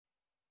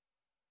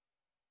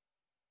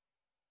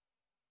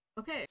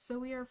Okay, so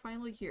we are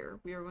finally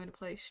here. We are going to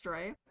play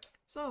Stray.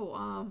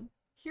 So,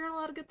 hearing a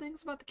lot of good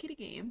things about the kitty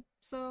game,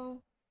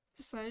 so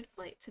decided to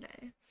play it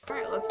today.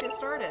 Alright, let's get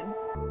started.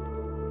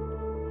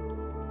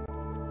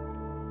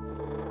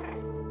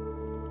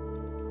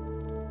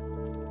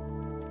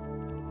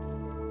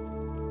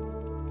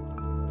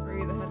 Are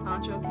you the head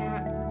honcho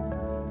cat?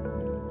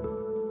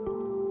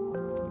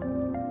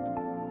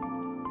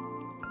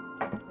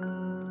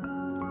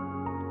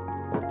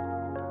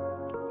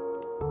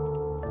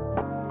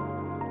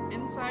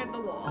 Inside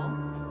the wall.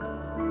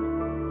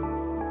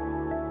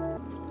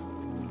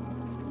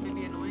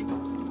 Maybe annoying.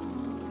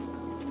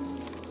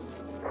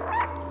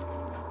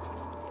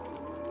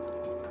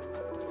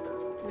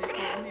 Do they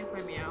follow me if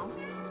I meow?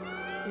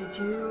 They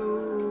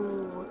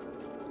do.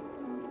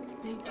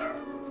 They do.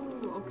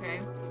 Okay.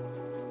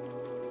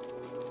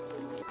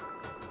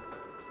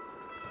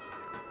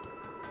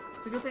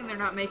 It's a good thing they're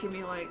not making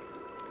me like,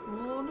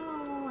 oh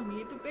no, I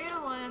need to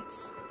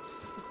balance.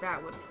 Because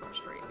that would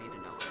frustrate me to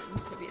no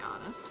end, to be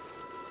honest.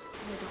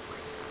 I don't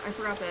like that. I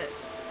forgot that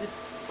the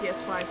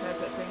PS5 has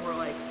that thing where,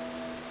 like,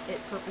 it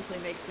purposely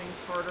makes things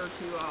harder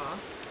to,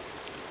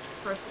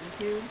 press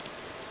into.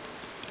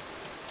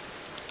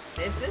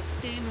 If this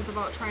game is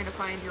about trying to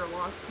find your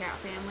lost cat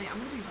family, I'm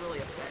gonna be really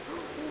upset.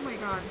 Oh my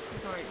god, I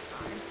thought I just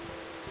died.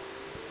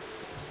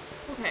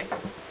 Okay.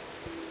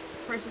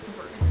 Crisis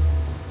averted.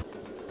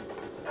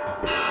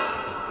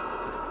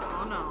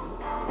 Oh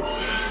no.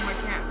 My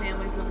cat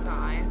family's gonna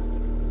die.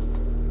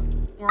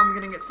 Or I'm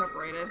gonna get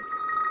separated.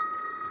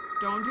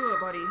 Don't do it,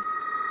 buddy.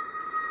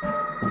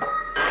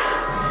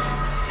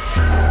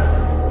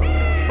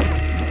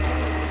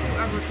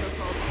 Whoever could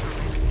saw this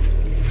coming.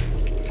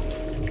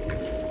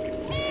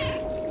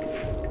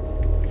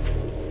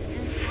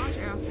 Yeah, just watch,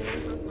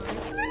 assholes. That's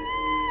nice.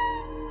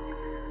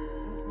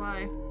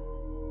 Bye.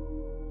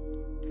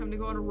 Time to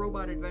go on a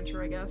robot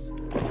adventure, I guess.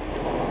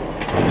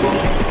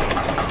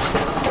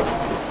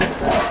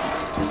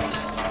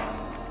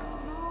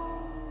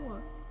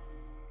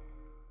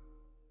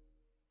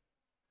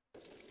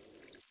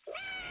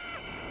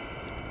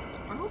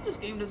 This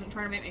game doesn't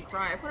try to make me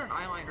cry. I put an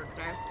eyeliner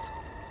today.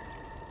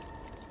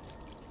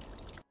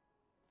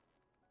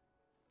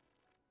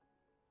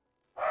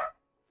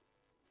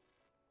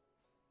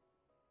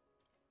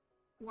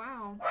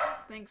 Wow.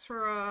 Thanks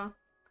for,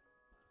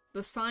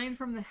 the sign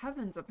from the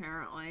heavens,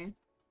 apparently.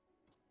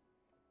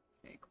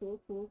 Okay, cool,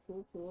 cool,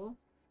 cool, cool.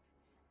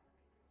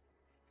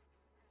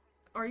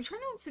 Are you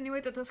trying to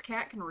insinuate that this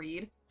cat can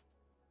read?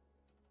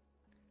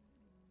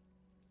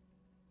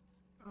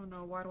 Oh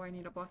no, why do I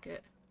need a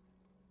bucket?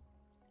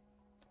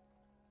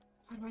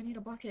 Why do I need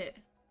a bucket?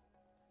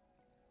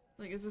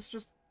 Like, is this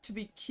just to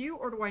be cute,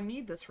 or do I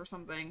need this for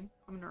something?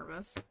 I'm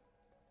nervous.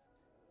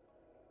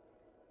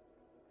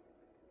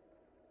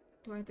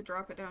 Do I have to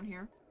drop it down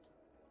here?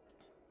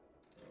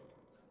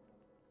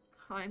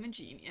 I'm a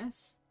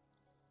genius.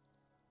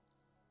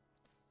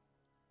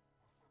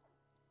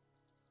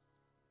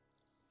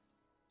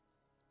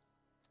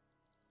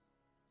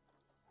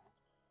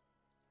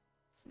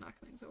 Let's knock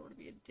things over to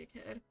be a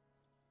dickhead.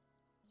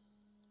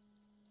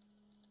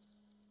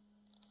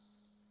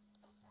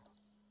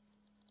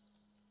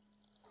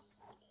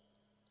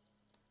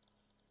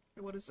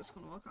 What is this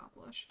going to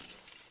accomplish?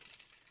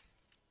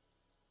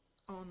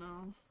 Oh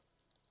no.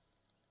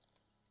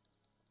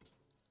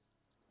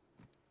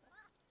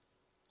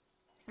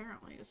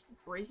 Apparently just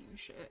breaking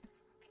shit.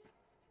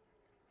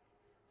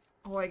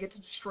 Oh, I get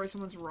to destroy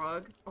someone's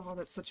rug? Oh,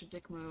 that's such a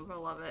dick move. I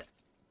love it.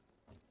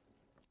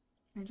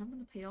 Can I jump in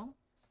the pail?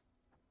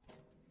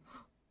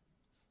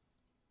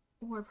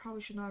 Oh, I probably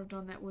should not have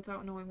done that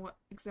without knowing what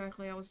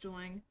exactly I was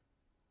doing.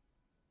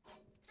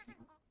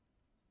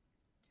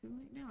 Too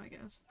late now, I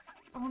guess.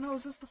 Oh no,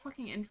 is this the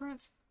fucking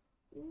entrance?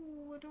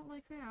 Ooh, I don't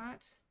like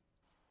that.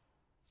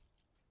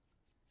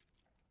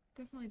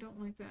 Definitely don't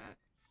like that.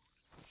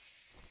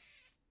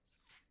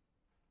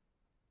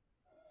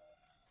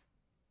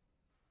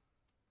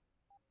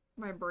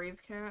 My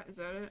brave cat, is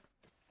that it?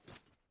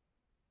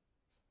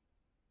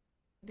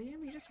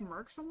 Damn, you just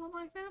murk someone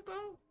like that,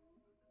 though?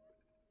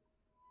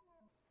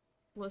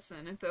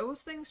 Listen, if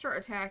those things start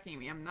attacking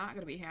me, I'm not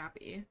gonna be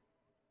happy.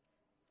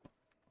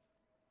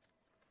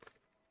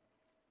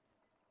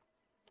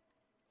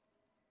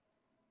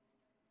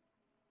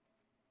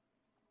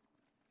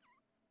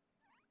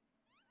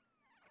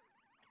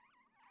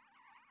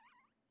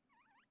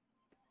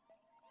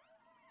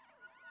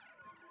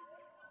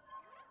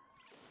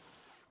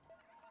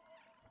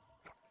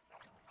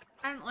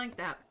 I didn't like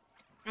that.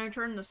 I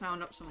turned the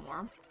sound up some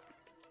more.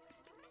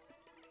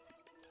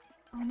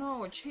 Oh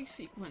no, a chase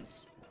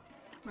sequence.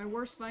 My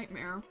worst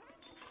nightmare.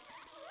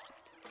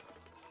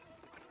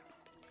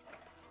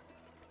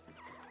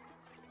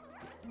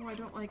 Oh, I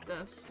don't like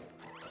this.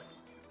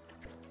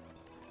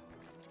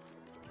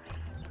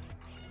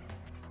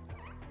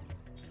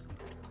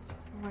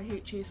 Oh, I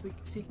hate chase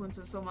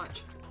sequences so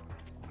much.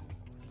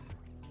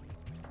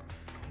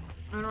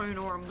 I don't even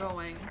know where I'm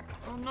going.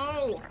 Oh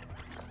no!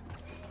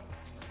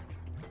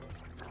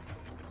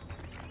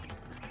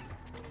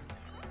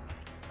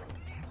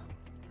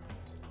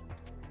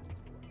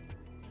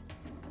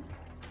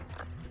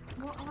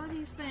 What are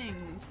these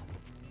things?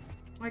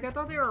 Like, I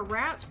thought they were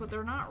rats, but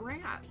they're not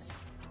rats.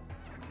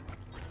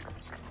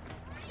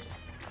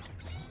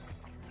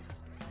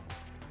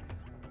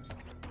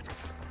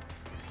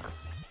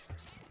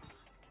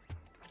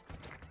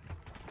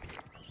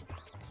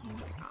 Oh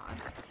my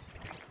god.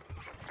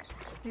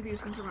 Maybe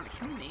these things are gonna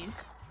kill me.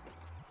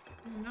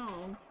 Oh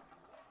no.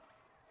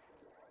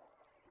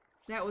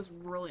 That was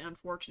really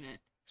unfortunate.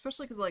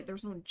 Especially because, like,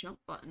 there's no jump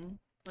button.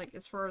 Like,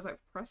 as far as I've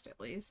pressed, at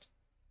least.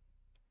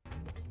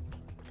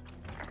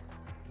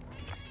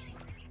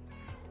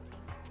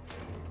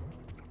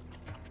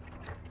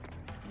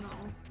 No.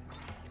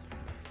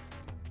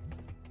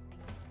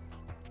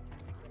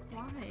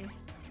 Why?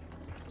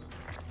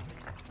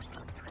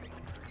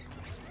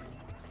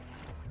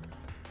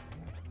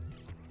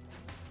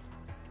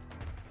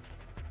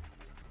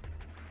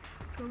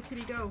 Go,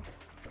 kitty, go.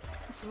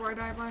 This is where I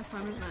died last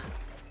time, isn't it?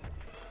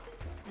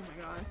 Oh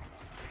my god.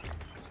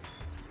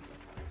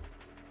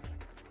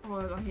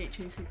 Oh, I hate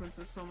chase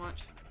sequences so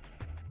much.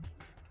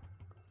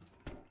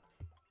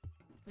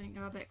 Thank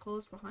god that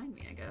closed behind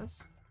me, I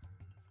guess.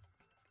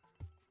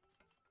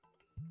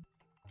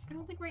 I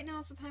don't think right now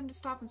is the time to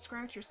stop and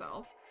scratch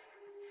yourself.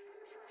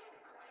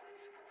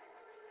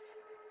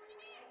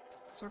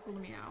 Circle to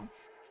meow.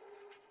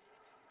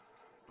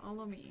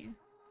 Follow me.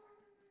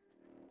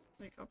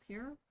 Like, up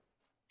here?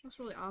 Looks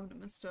really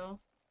ominous still.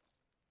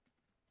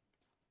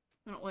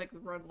 I don't like the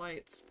red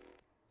lights.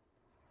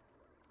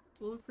 It's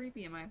a little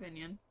creepy in my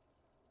opinion.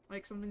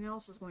 Like something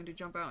else is going to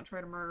jump out and try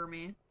to murder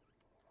me.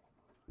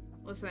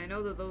 Listen, I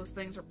know that those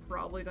things are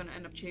probably going to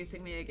end up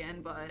chasing me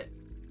again, but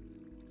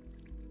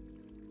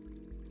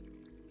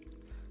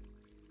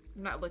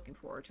I'm not looking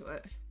forward to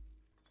it.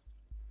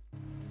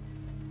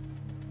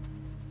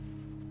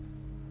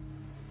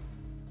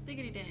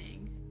 Diggity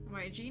dang. Am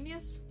I a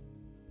genius?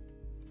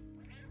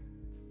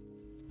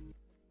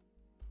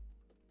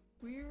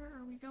 Where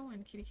are we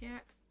going, kitty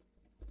cat?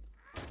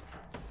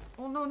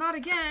 Oh no, not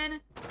again!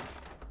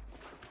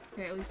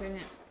 Okay, at least I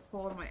didn't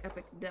fall to my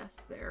epic death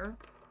there.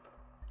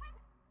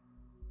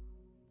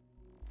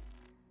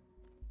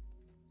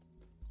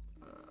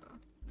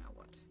 Now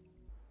what?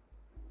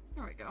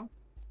 There we go.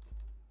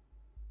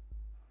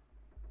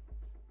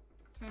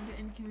 Time to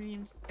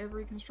inconvenience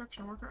every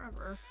construction worker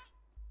ever.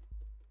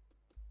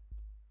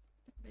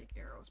 Big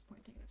arrows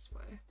pointing this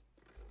way.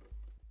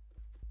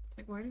 It's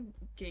like, why do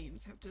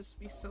games have to just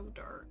be so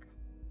dark?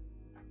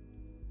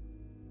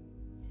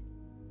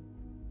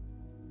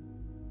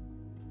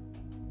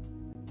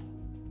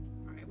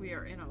 Alright, we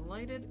are in a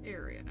lighted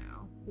area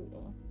now.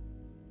 Cool.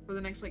 For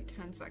the next, like,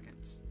 10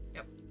 seconds.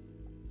 Yep.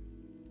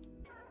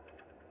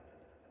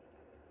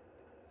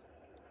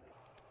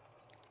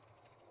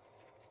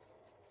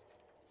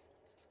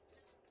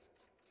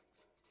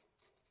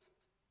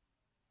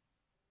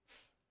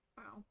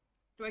 Wow.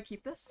 Do I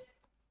keep this?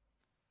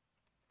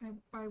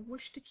 I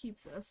wish to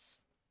keep this.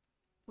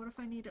 What if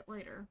I need it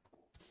later?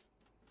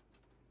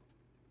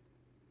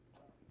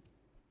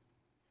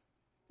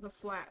 The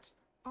flat.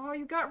 Oh,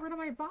 you got rid of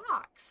my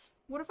box!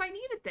 What if I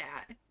needed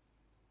that?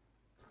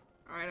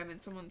 Alright, I'm in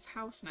someone's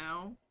house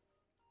now.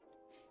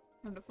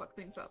 Time to fuck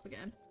things up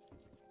again.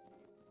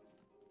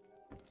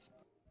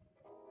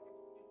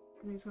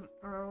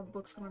 Are all the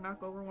books gonna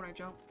knock over when I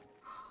jump?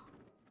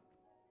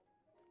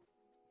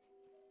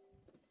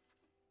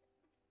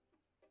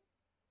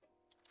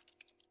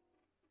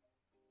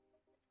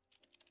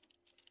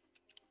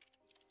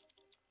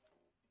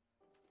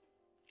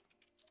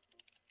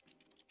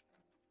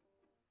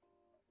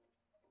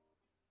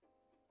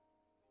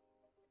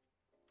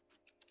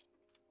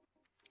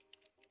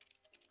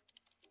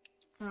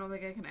 I don't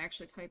think I can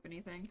actually type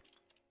anything.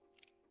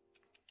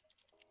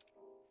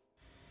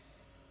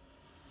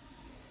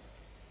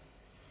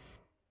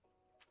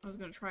 I was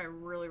gonna try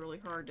really, really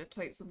hard to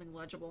type something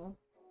legible.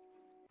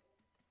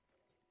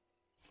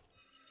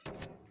 Am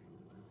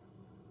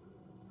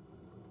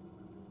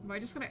I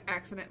just gonna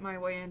accident my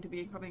way into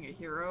becoming a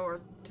hero, or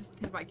just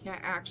because I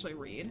can't actually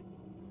read?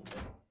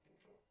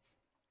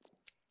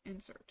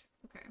 Insert.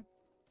 Okay.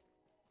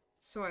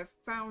 So I've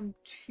found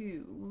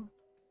 2.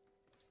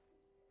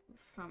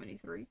 How many?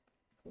 3?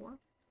 4?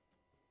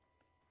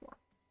 4.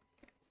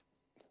 Okay.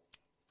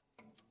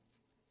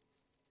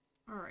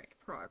 Alright,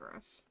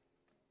 progress.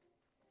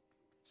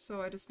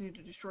 So I just need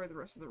to destroy the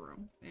rest of the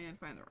room and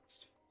find the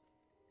rest.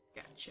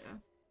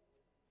 Gotcha.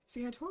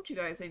 See, I told you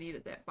guys I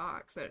needed that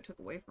box that it took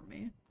away from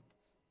me.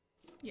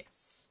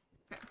 Yes.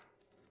 Okay.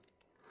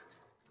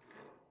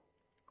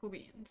 Cool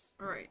beans.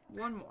 Alright,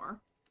 one more.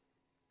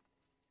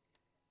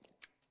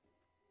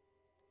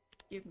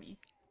 Give me.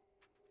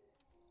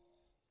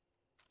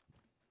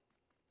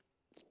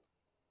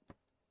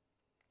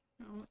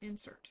 No,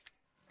 insert.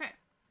 Okay.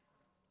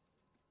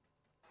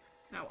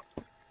 Now what?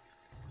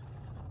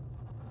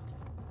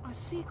 A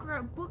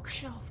secret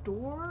bookshelf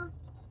door?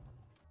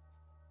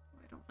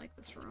 I don't like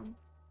this room.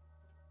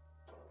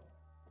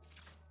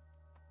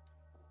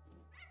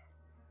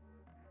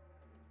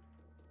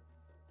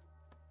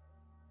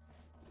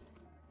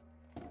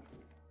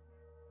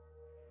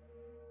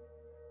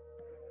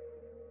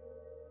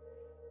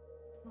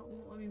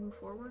 Won't let me move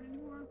forward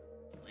anymore?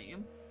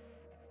 Lame.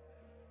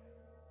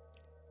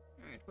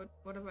 Alright,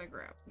 what have I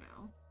grabbed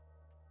now?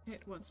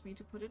 It wants me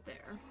to put it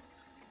there.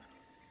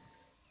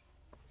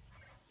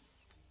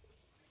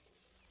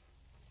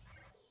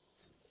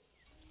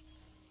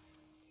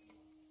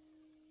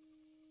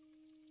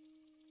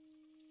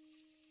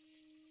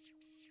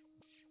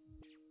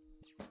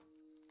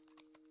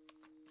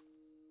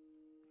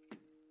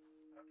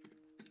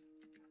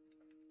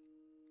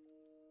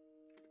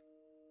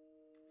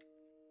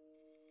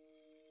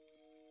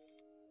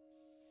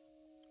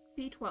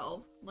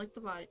 B12, like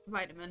the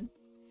vitamin.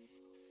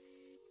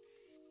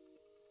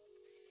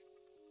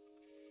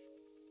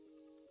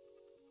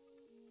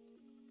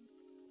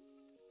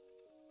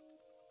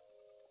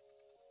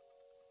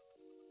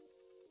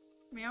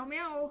 Meow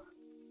meow.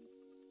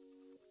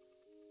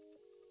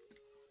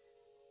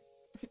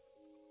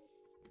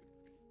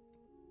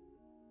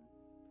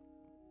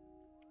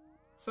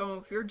 So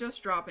if you're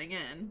just dropping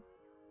in,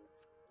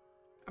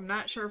 I'm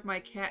not sure if my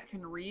cat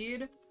can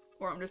read,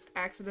 or I'm just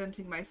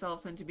accidenting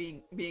myself into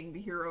being the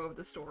hero of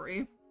the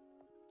story.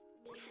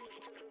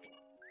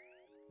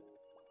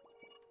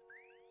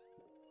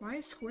 Why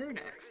is Square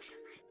next?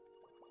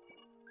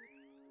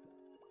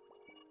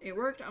 It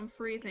worked, I'm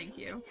free, thank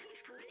you.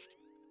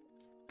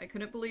 I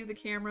couldn't believe the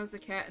cameras, the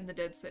cat, and the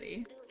dead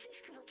city.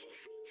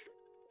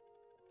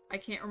 I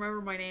can't remember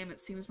my name, it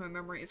seems my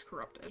memory is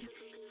corrupted.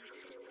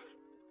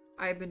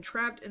 I have been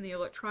trapped in the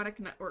electronic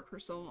network for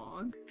so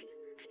long.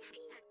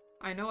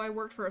 I know I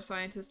worked for a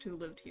scientist who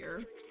lived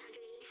here.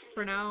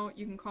 For now,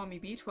 you can call me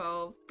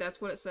B12, that's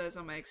what it says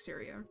on my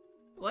exterior.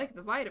 Like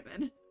the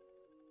vitamin.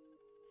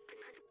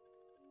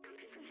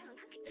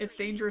 It's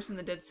dangerous in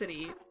the dead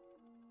city.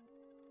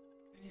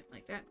 I didn't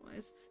like that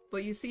noise.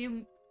 But you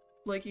seem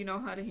like you know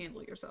how to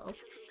handle yourself.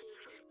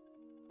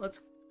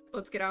 Let's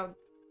get out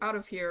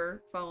of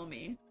here. Follow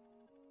me.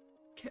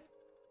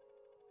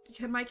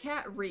 Can my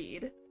cat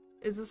read?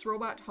 Is this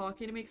robot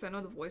talking to me? Because I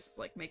know the voice is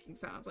like making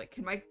sounds. Like,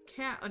 can my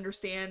cat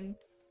understand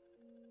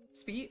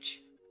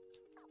speech?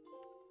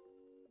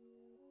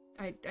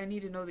 I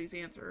need to know these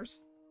answers.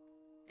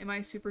 Am I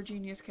a super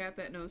genius cat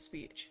that knows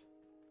speech?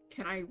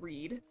 Can I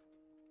read?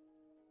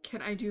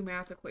 Can I do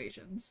math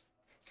equations?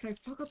 Can I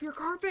fuck up your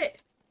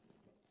carpet?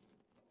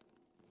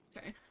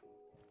 Okay.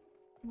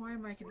 Why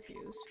am I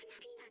confused?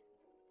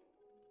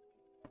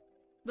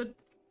 The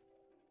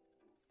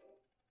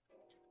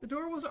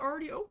door was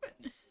already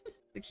open.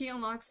 The key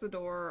unlocks the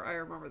door. I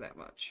remember that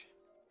much.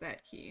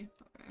 That key.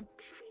 Okay.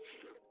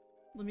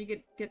 Let me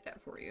get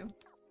that for you.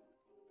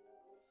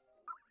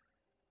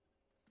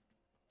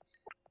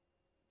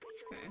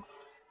 Okay.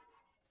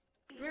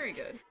 Very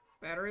good.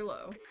 Battery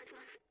low.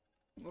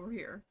 Over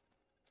here.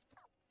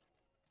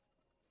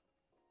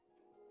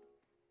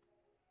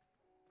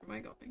 Where am I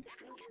going?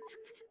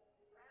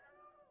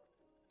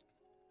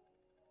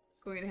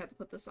 Going to have to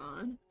put this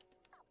on.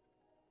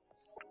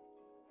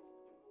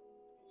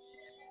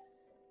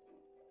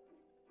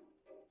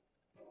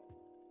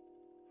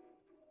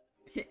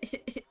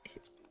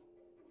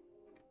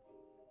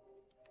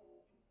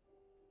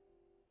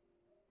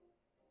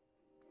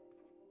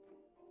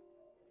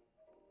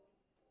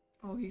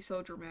 Oh, he's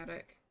so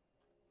dramatic.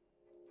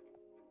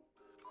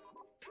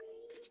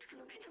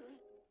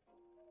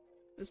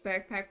 This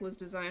backpack was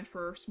designed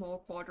for small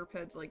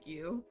quadrupeds like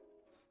you.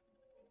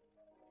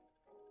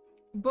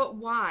 But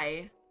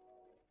why?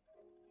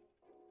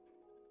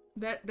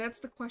 That's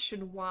the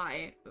question,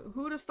 why?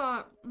 Who'd have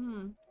thought,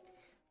 I'm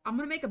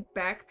gonna make a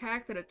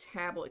backpack that a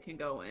tablet can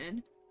go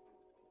in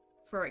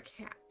for a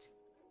cat.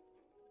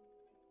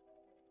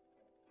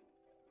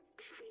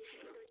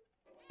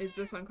 Is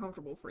this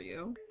uncomfortable for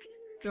you?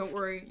 Don't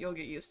worry, you'll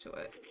get used to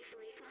it.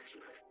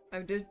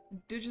 I've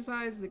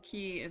digitized the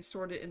key and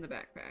stored it in the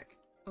backpack.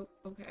 Oh,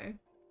 okay.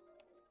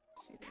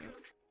 See that.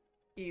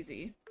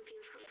 Easy.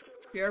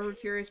 If you're ever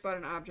curious about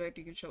an object,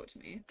 you can show it to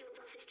me.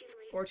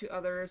 Or to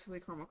others if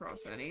we come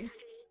across any.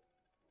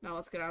 Now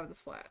let's get out of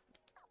this flat.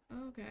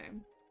 Okay.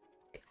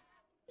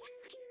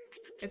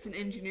 It's an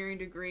engineering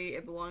degree.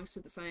 It belongs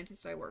to the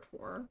scientist I worked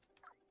for.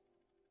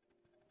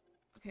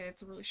 Okay,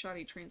 it's a really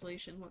shoddy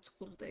translation. What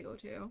school did they go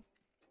to?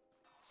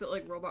 Is it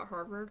like Robot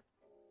Harvard?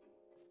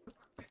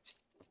 Perfect.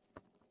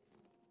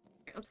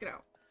 Okay, let's get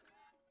out.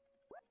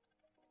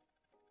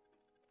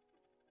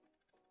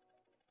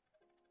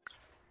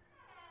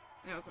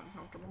 That was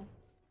uncomfortable.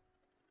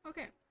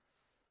 Okay.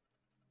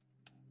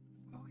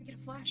 Oh, I get a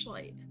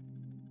flashlight.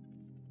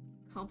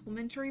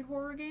 Complimentary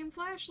horror game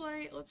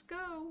flashlight. Let's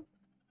go.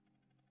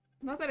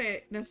 Not that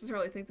I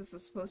necessarily think this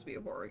is supposed to be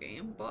a horror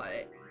game,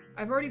 but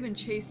I've already been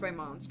chased by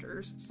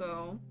monsters,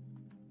 so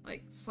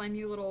like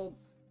slimy little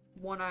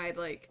one-eyed,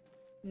 like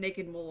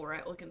naked mole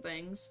rat looking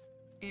things,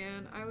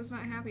 and I was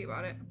not happy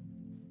about it.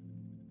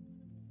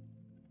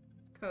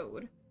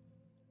 Code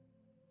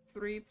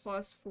 3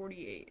 plus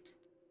 48.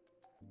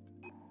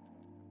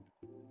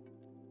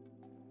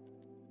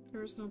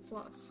 There's no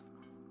plus.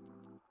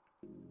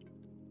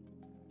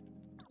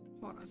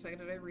 Hold on a second,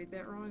 did I read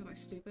that wrong? Am I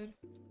stupid?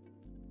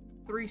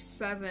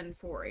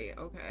 3748,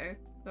 okay.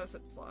 That's a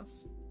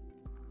plus.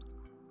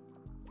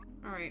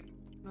 Alright,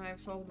 I have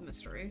solved the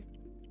mystery.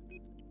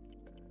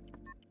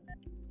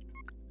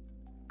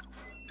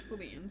 Cool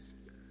beans.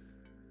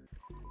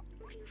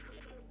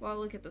 Well,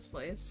 look at this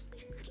place.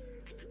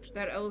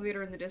 That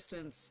elevator in the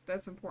distance,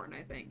 that's important,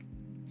 I think.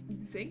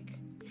 You think?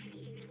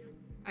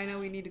 I know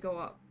we need to go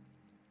up.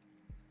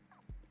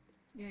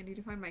 Yeah, I need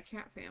to find my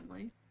cat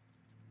family.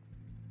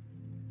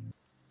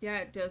 Yeah,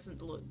 it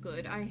doesn't look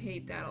good. I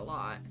hate that a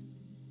lot.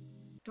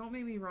 Don't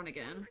make me run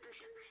again.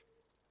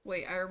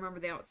 Wait, I remember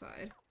the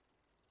outside.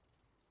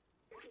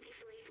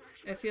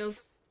 It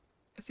feels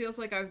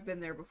like I've been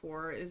there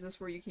before. Is this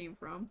where you came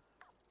from?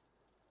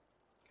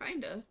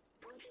 Kinda.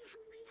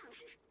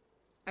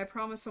 I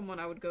promised someone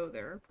I would go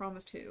there.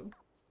 Promised who?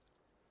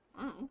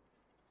 Oh.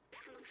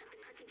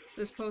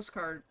 This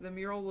postcard. The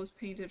mural was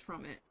painted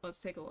from it. Let's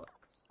take a look.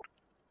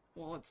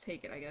 Well, let's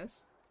take it, I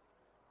guess.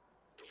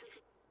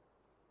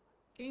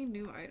 Gain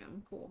new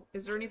item. Cool.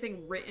 Is there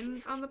anything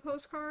written on the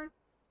postcard?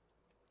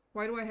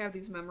 Why do I have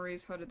these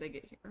memories? How did they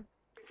get here?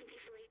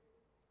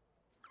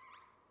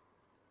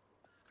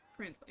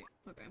 Translate.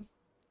 Okay.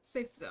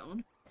 Safe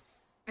zone.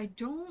 I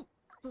don't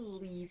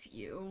believe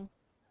you.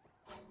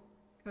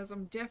 Because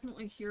I'm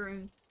definitely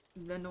hearing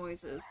the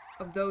noises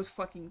of those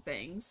fucking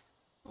things.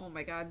 Oh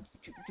my god.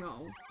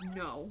 No.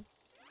 No.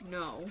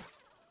 No.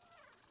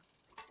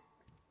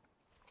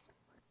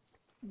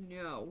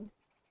 No.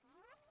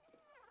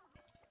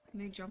 Can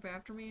they jump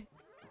after me?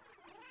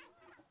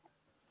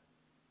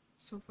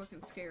 So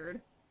fucking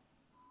scared.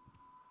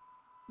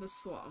 The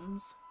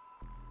slums.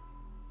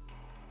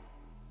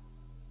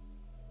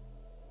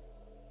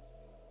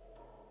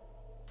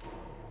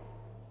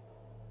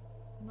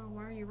 No,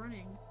 why are you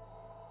running?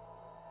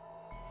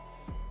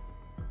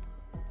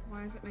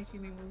 Why is it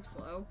making me move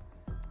slow?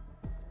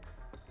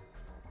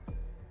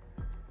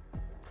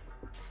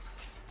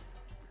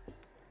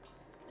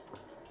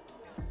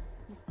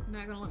 You're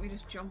not gonna let me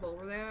just jump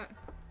over that?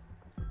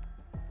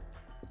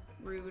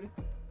 Rude.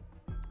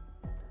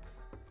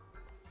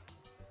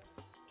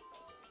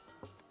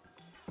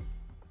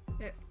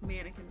 That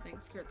mannequin thing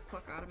scared the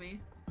fuck out of me.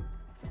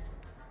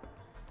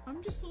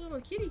 I'm just a little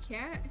kitty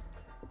cat.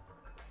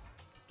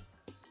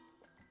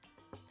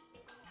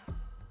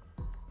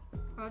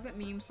 How'd that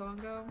meme song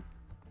go?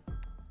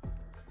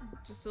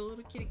 Just a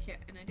little kitty cat,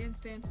 and I dance,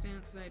 dance,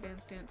 dance, and I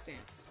dance, dance,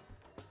 dance.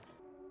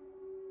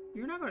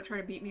 You're not gonna try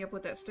to beat me up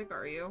with that stick,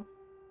 are you?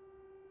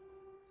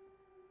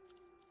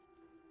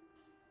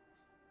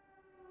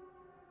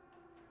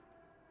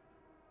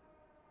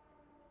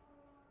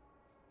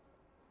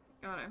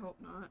 God, I hope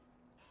not.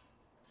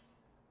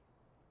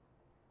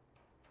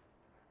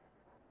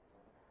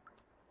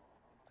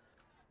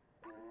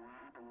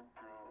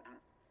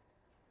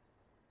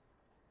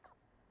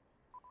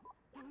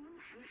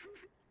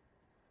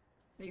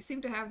 They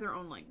seem to have their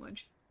own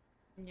language.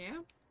 Yeah?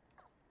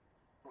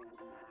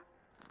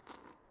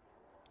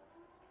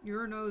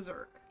 You're no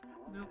Zerk.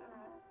 Nope.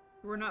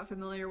 We're not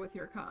familiar with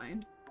your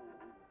kind.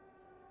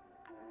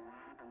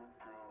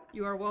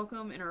 You are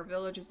welcome in our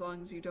village as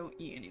long as you don't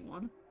eat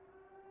anyone.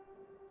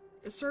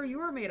 Sir, you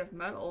are made of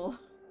metal.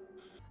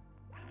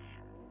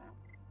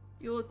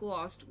 You look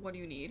lost. What do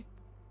you need?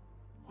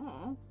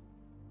 Aww.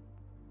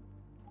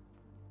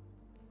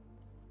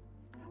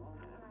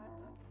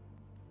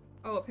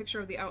 Oh, a picture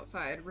of the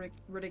outside.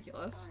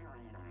 Ridiculous.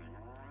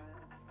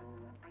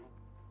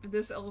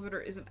 This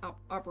elevator isn't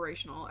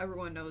operational.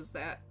 Everyone knows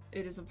that.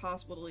 It is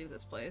impossible to leave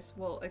this place.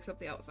 Well, except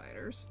the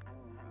outsiders.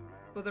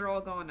 But they're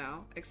all gone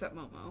now, except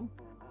Momo.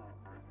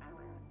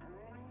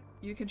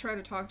 You can try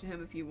to talk to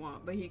him if you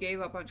want, but he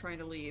gave up on trying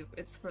to leave.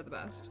 It's for the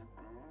best.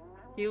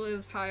 He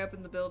lives high up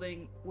in the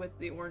building with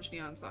the orange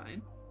neon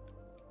sign.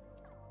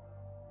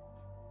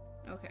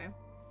 Okay.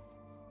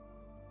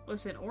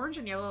 Listen, orange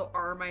and yellow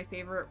are my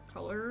favorite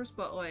colors,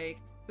 but, like,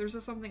 there's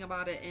just something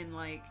about it in,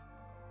 like,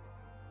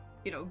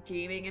 you know,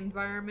 gaming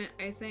environment,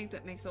 I think,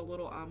 that makes it a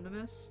little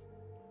ominous.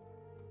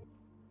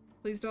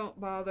 Please don't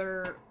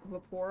bother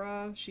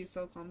Vapora. She's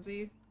so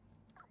clumsy.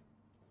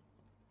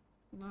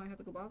 Well, now I have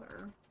to go bother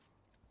her.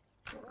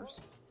 Of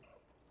course.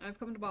 I've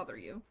come to bother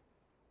you.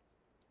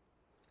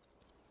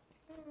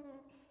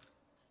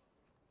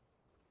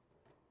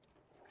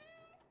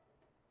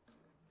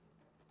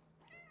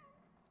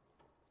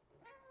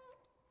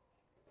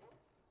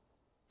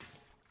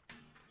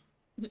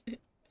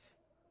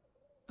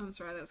 I'm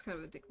sorry, that was kind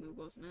of a dick move,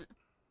 wasn't it?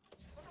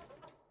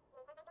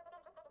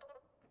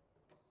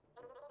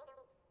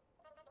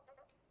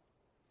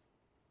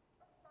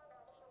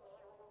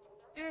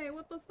 Hey,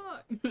 what the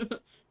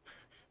fuck?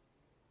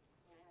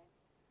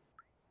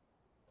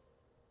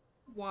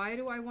 Why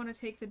do I want to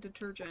take the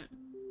detergent?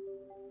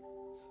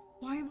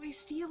 Why am I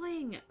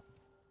stealing?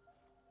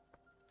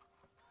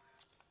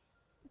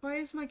 Why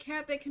is my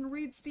cat that can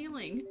read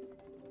stealing?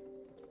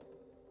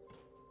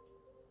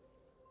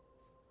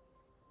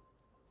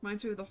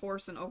 Reminds me of the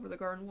horse and Over the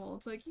Garden Wall.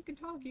 It's like, you can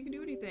talk, you can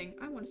do anything.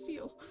 I want to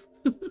steal.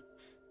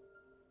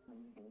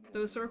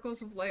 Those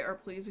circles of light are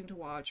pleasing to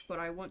watch, but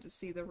I want to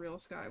see the real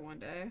sky one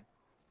day.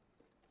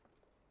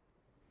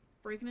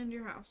 Breaking into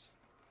your house.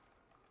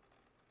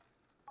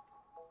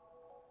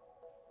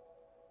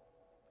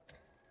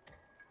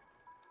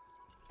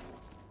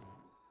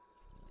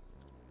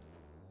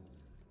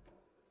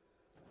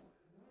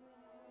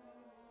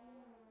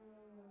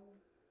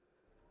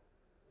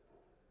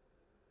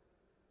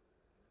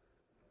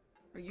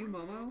 Are you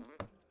Momo?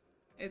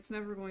 It's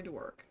never going to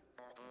work.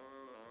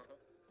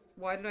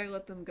 Why did I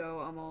let them go?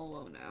 I'm all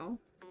alone now.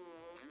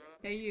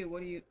 Hey you,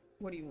 what do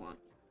you want?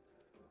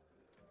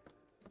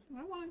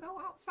 I want to go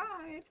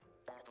outside.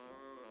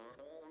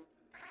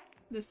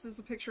 This is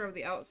a picture of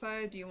the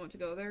outside. Do you want to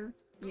go there?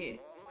 Yeah.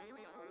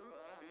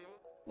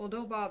 Well,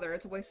 don't bother.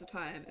 It's a waste of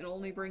time. It'll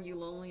only bring you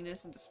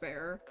loneliness and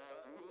despair.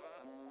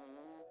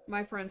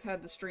 My friends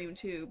had the stream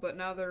too, but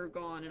now they're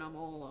gone and I'm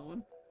all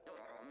alone.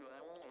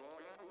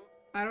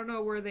 I don't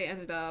know where they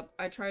ended up.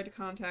 I tried to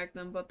contact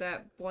them, but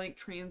that blank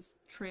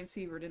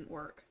transceiver didn't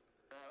work.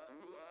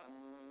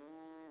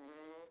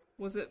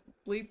 Was it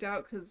bleeped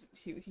out because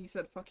he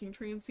said fucking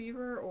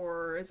transceiver,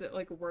 or is it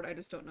like a word I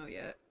just don't know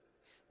yet?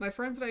 My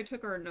friends and I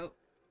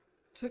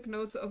took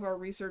notes of our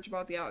research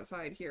about the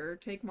outside here.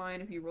 Take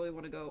mine if you really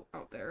want to go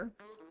out there.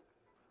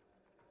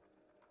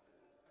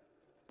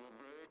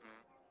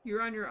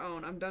 You're on your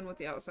own. I'm done with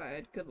the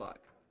outside. Good luck.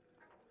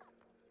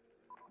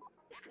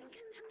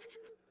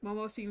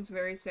 Momo seems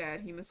very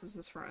sad. He misses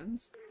his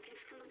friends.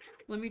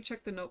 Let me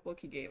check the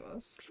notebook he gave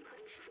us.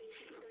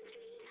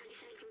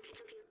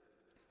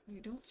 You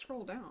don't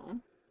scroll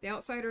down. The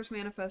Outsider's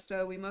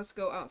Manifesto. We must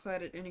go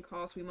outside at any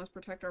cost. We must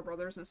protect our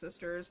brothers and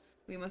sisters.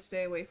 We must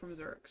stay away from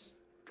Zerks.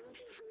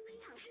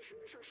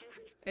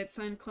 It's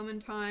signed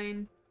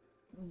Clementine,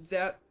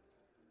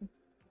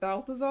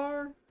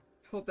 Balthazar?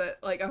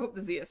 I hope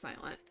the Z is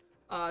silent.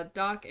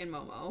 Doc and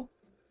Momo.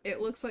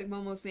 It looks like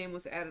Momo's name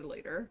was added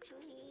later.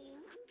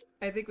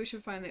 I think we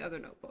should find the other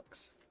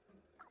notebooks.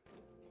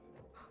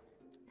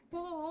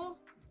 Ball!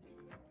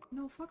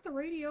 No, fuck the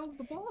radio.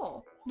 The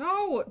ball.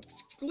 No!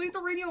 Leave the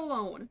radio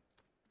alone.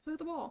 Play with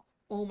the ball.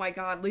 Oh my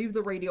god, leave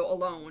the radio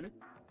alone.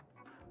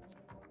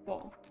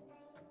 Ball.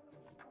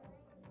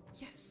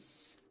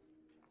 Yes.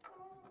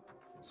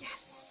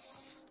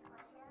 Yes.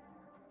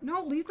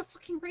 No, leave the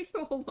fucking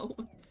radio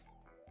alone.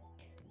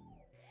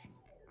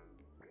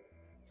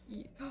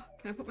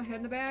 Can I put my head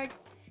in the bag?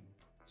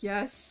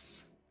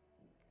 Yes.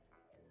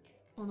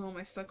 Oh no, am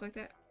I stuck like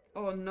that?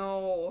 Oh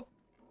no.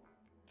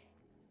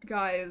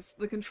 Guys,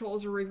 the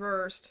controls are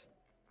reversed.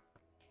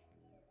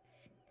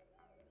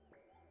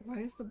 Why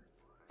are the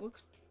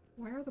books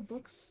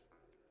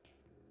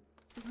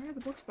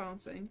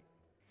bouncing?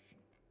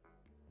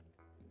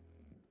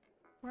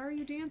 Why are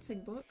you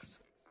dancing,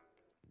 books?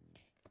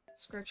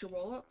 Scratch your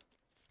wall up.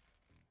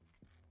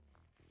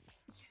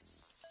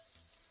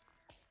 Yes.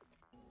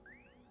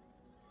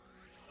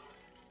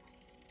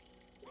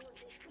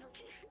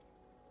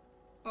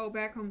 Oh,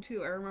 Back Home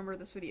 2. I remember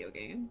this video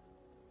game.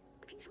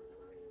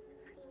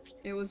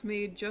 It was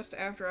made just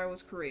after I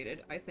was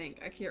created, I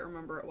think. I can't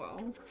remember it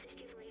well.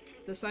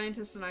 The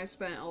scientist and I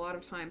spent a lot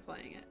of time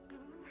playing it.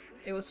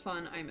 It was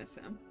fun. I miss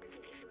him.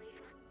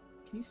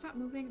 Can you stop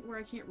moving where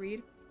I can't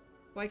read?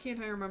 Why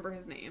can't I remember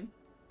his name?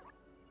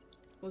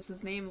 Was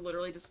his name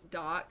literally just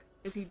Doc?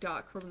 Is he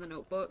Doc from the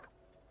Notebook?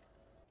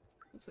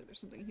 Looks like there's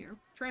something here.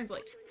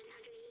 Translate.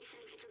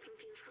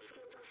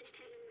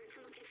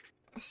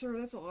 Sir,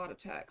 that's a lot of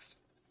text.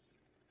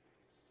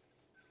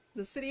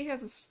 The city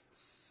has a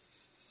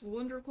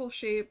cylindrical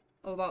shape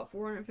of about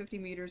 450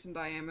 meters in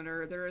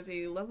diameter. There is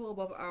a level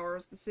above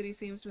ours. The city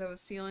seems to have a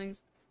ceiling.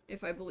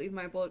 If I believe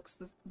my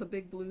books, the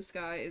big blue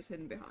sky is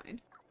hidden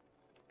behind.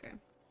 Okay.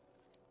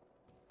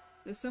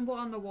 The symbol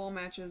on the wall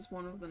matches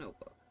one of the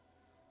Notebook.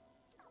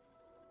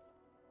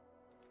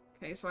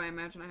 Okay, so I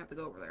imagine I have to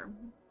go over there.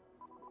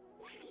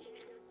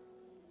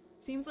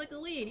 Seems like a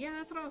lead. Yeah,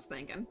 that's what I was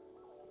thinking.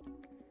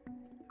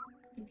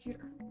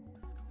 Computer.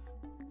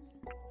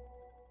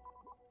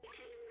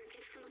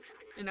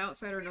 An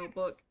Outsider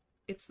Notebook.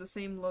 It's the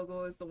same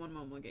logo as the one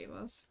Momo gave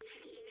us.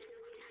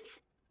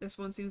 This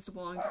one seems to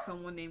belong to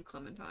someone named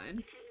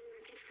Clementine.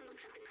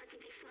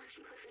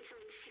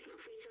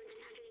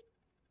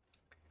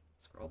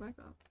 Scroll back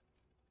up.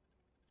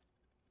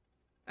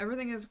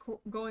 Everything is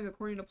going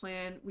according to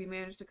plan. We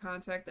managed to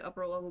contact the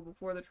upper level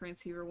before the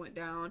transceiver went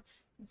down.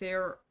 They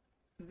are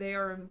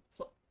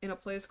in a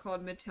place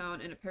called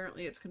Midtown, and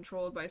apparently it's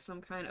controlled by some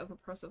kind of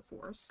oppressive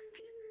force.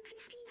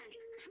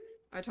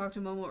 I talked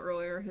to Momo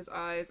earlier. His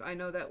eyes, I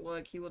know that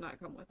look. He will not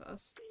come with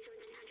us.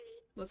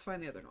 Let's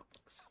find the other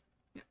notebooks.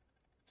 Yeah.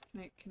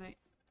 Can I?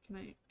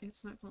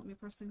 It's not gonna let me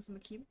press things on the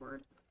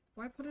keyboard.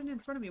 Why put it in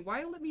front of me?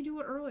 Why let me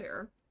do it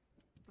earlier?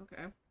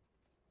 Okay.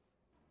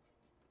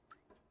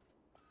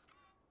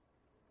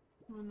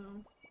 Oh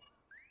no.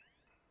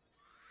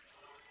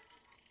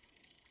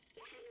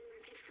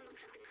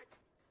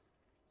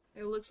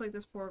 It looks like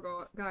this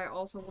poor guy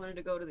also wanted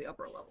to go to the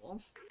upper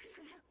level.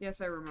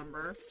 Yes, I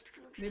remember.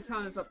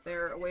 Midtown is up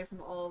there, away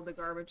from all of the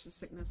garbage and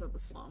sickness of the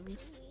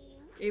slums.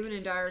 Even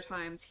in dire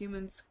times,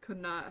 humans could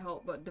not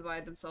help but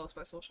divide themselves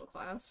by social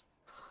class.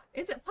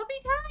 Is it puppy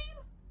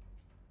time?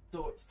 It's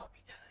always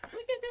puppy time.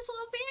 Look at this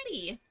little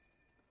fatty!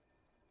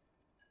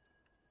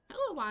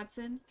 Hello,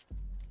 Watson.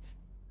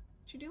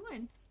 What you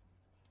doing?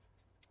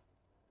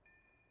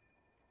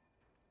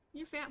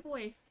 You fat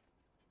boy.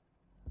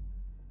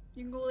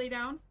 You can go lay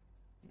down?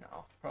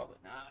 No, probably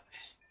not.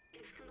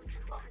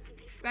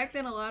 Back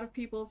then, a lot of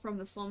people from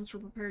the slums were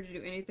prepared to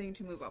do anything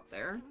to move up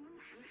there.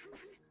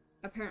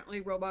 Apparently,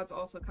 robots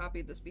also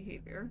copied this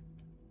behavior.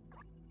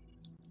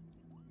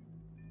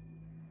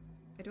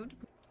 I don't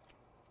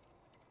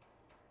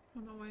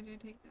know why did I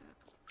take that.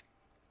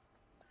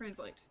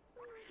 Translate.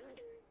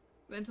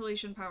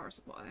 Ventilation power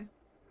supply.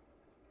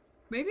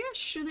 Maybe I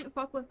shouldn't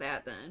fuck with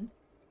that then.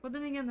 But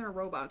then again, they're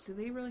robots. Do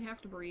they really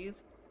have to breathe?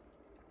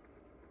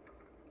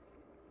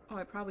 Oh,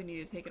 I probably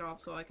need to take it off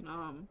so I can,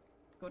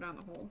 go down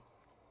the hole.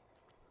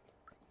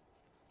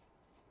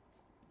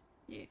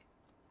 Yeah.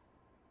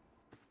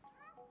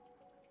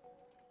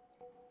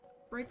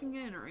 Breaking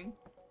and entering.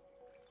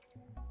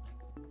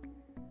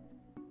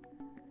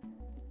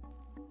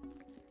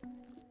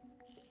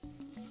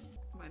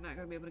 Am I not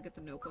gonna be able to get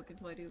the notebook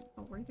until I do?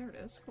 Oh, right there it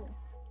is. Cool.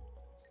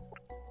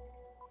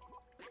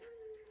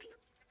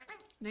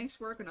 Nice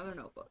work, another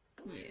notebook.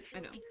 Yeah,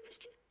 I know.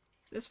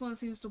 This one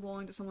seems to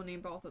belong to someone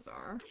named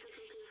Balthazar.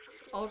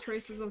 All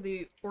traces of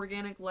the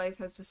organic life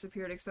has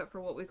disappeared except for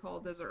what we call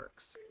the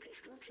Zerks.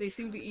 They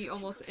seem to eat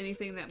almost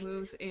anything that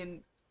moves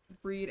and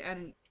breed at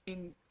an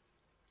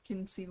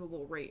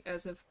inconceivable rate,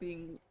 as if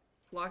being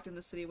locked in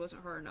the city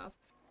wasn't hard enough.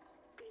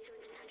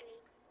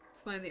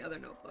 Let's find the other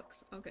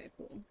notebooks. Okay,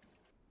 cool.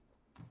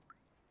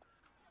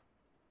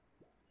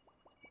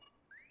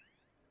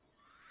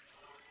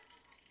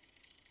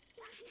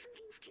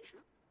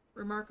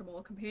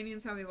 Remarkable.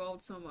 Companions have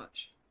evolved so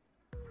much.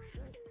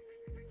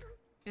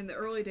 In the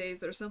early days,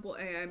 their simple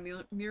AI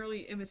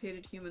merely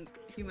imitated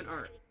human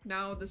art.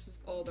 Now this is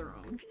all their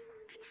own.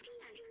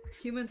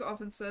 Humans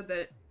often said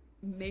that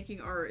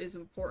making art is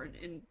important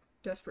in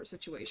desperate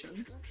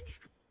situations.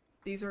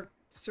 These are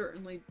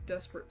certainly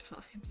desperate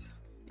times.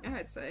 Yeah,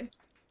 I'd say.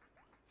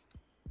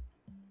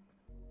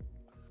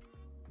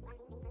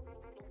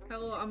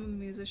 Hello, I'm a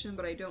musician,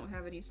 but I don't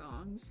have any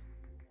songs.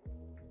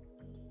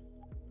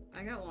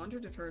 I got laundry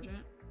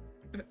detergent.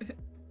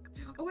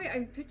 Oh wait,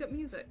 I picked up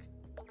music.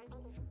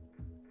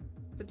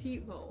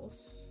 Petite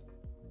Vols.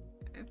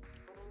 Okay.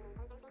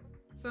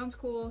 Sounds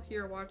cool.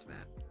 Here, watch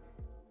that.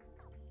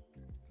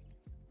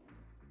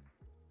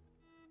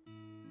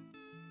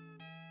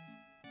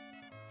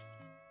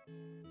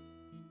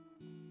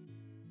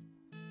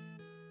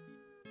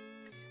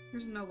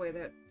 There's no way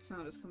that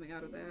sound is coming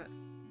out of that.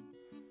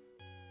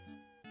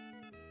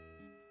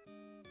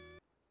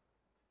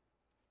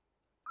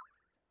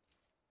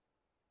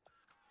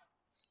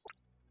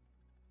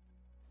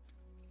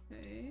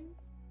 Okay.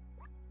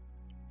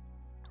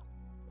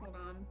 Hold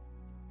on.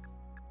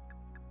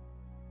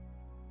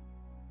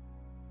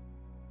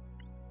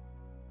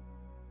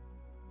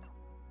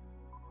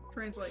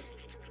 Translate.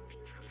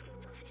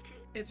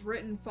 It's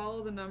written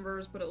follow the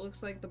numbers, but it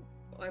looks like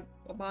a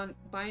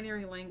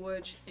binary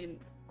language in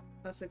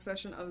a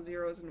succession of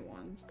zeros and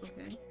ones.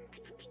 Okay.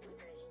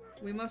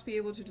 We must be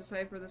able to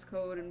decipher this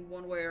code in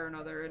one way or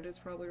another. It is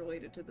probably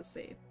related to the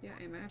safe. Yeah,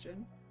 I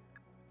imagine.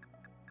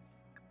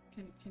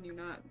 Can you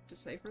not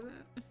decipher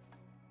that?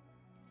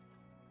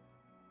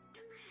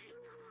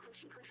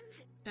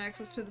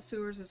 Access to the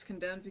sewers is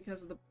condemned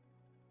because of the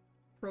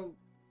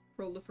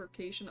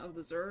proliferation of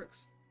the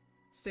Zerks.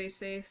 Stay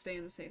safe, stay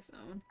in the safe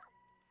zone.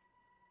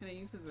 Can I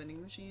use the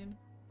vending machine?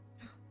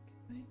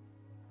 Can I?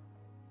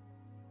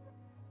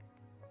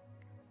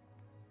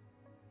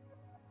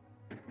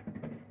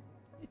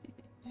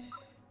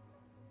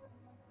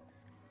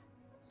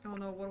 Oh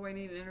no, what do I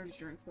need an energy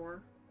drink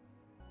for?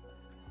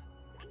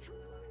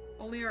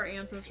 Only our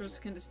ancestors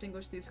can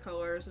distinguish these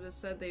colors. It is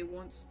said they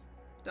once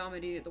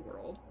dominated the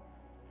world.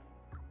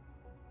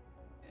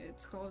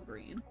 It's called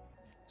green.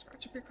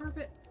 Scratch up your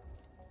carpet.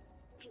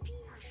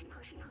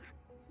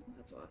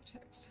 That's a lot of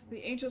text.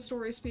 The ancient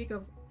stories speak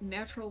of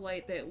natural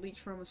light that leaked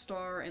from a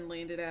star and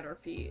landed at our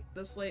feet.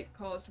 This light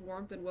caused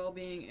warmth and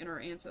well-being in our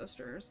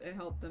ancestors. It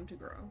helped them to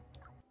grow.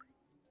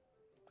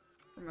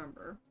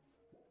 Remember.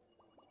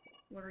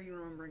 What are you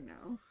remembering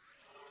now?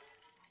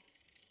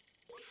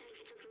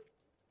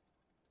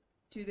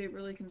 Do they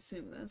really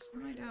consume this?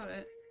 I doubt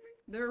it.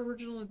 Their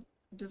original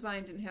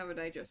design didn't have a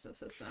digestive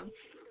system.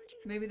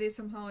 Maybe they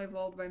somehow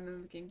evolved by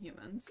mimicking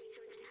humans.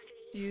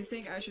 Do you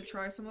think I should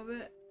try some of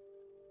it?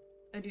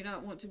 I do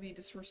not want to be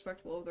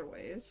disrespectful of their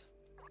ways.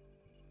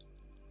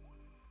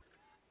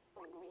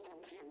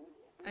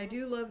 I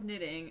do love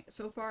knitting.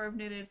 So far I've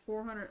knitted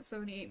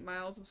 478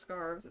 miles of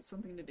scarves. It's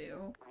something to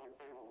do.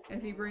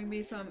 If you bring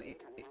me some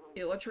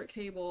electric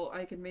cable,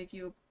 I can make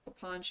you a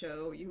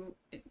poncho. You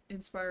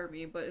inspire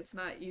me, but it's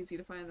not easy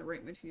to find the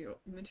right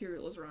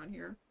materials around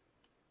here.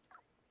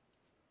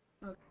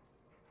 Okay.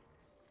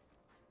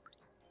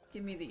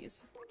 Give me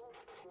these.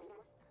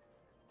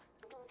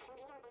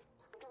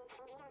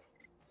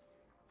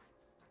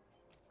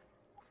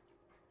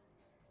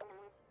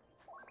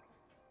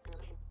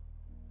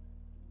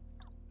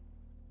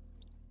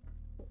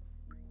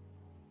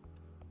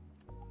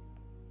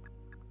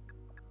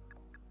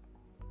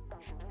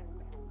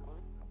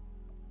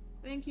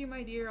 Thank you,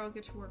 my dear. I'll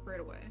get to work right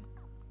away.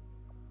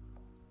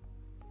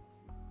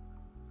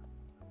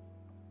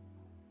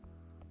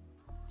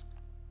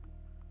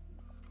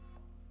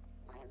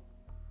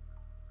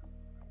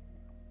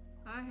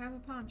 I have a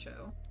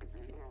poncho.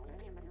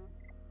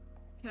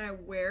 Can I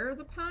wear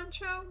the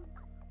poncho?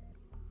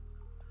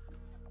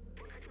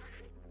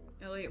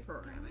 Elliot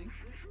programming.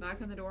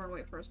 Knock on the door and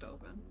wait for us to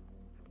open.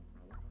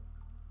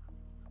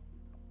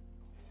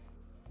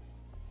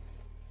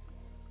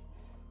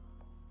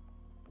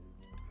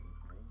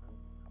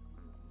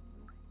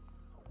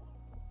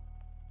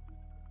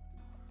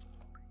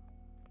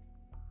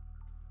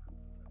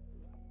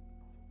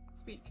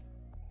 Speak.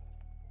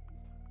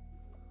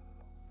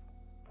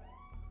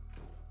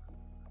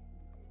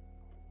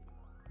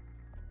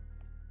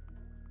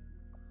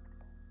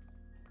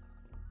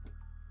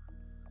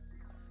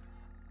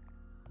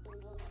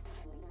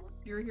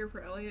 You're here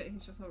for Elliot?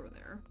 He's just over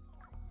there.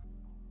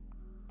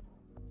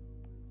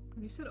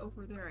 When you said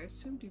over there, I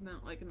assumed you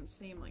meant like in the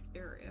same like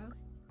area.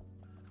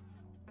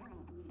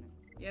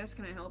 Yes,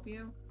 can I help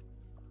you?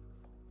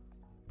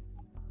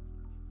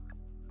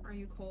 Are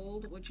you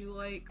cold? Would you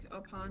like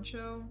a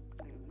poncho?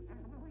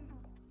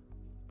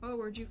 Oh,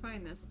 where'd you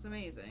find this? It's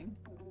amazing.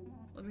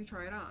 Let me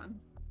try it on.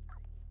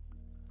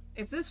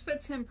 If this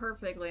fits him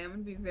perfectly, I'm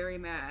gonna be very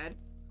mad.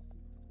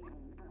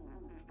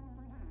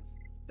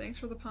 Thanks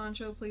for the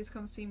poncho. Please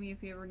come see me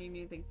if you ever need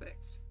anything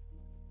fixed.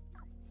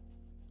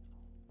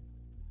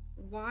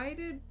 Why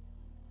did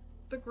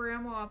the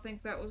grandma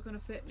think that was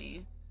gonna fit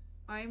me?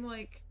 I'm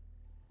like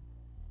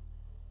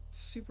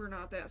super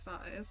not that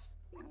size.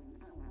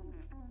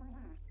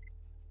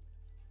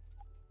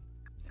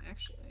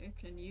 Actually,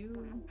 can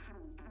you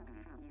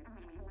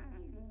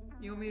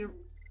want me to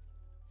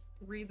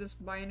read this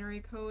binary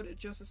code?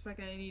 Just a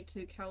second, I need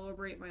to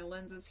calibrate my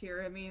lenses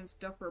here. It means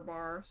duffer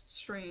bar.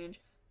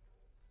 Strange.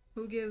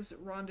 Who gives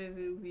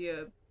rendezvous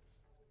via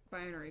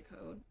binary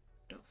code?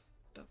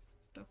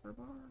 Duffer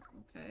bar?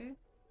 Okay.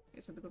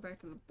 Guess I have to go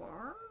back to the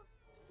bar?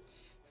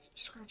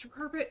 Scratch your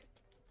carpet!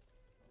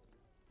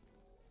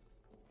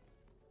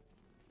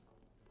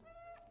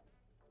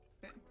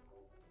 Okay.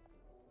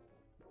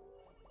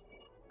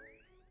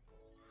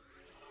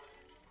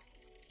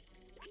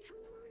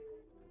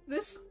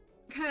 This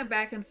kind of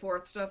back and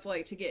forth stuff,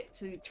 like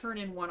to turn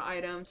in one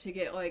item to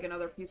get like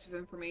another piece of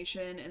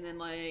information and then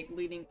like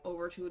leading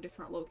over to a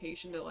different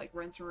location to like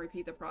rinse and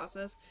repeat the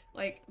process.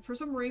 Like for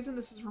some reason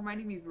this is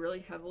reminding me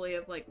really heavily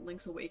of like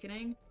Link's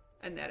Awakening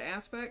and that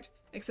aspect,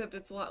 except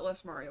it's a lot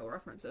less Mario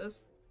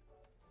references.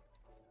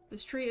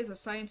 This tree is a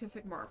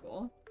scientific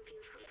marvel.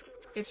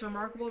 It's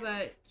remarkable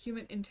that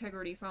human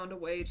integrity found a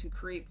way to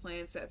create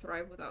plants that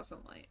thrive without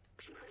sunlight.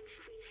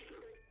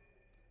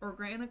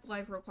 Organic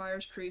life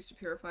requires trees to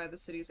purify the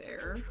city's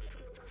air.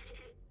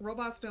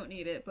 Robots don't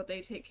need it, but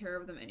they take care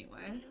of them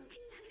anyway.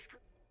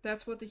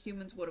 That's what the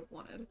humans would have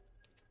wanted.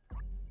 I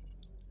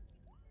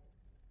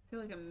feel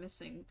like I'm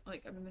missing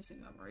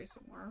memory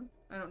somewhere.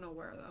 I don't know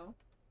where, though.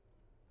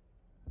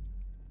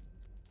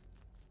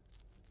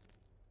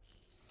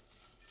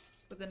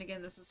 But then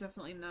again, this is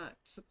definitely not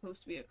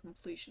supposed to be a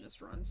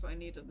completionist run, so I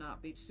need to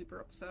not be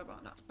super upset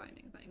about not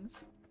finding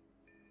things.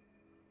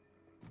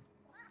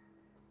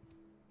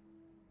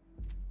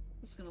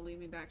 This is gonna lead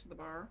me back to the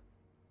bar.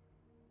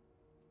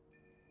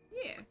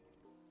 Yeah.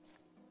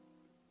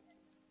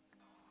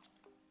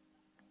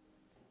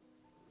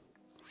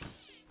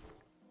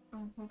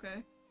 Oh,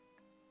 okay.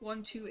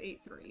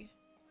 1283.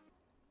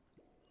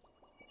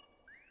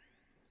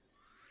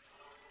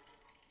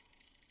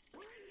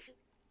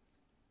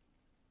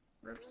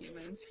 Rip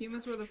humans.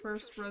 Humans were the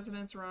first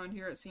residents around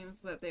here. It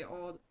seems that they're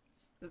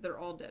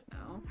all dead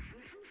now.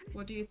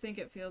 What do you think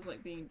it feels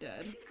like being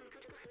dead?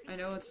 I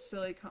know it's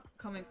silly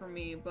coming from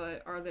me,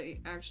 but are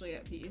they actually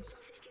at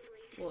peace?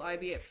 Will I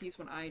be at peace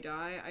when I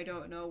die? I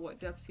don't know what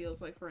death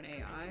feels like for an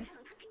AI.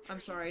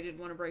 I'm sorry, I didn't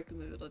want to break the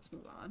mood. Let's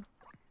move on.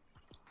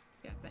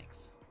 Yeah,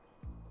 thanks.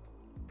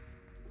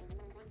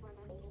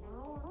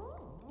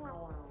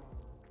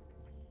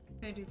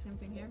 Can I do the same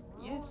thing here?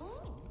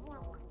 Yes!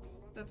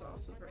 That's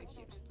also very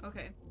cute.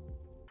 Okay.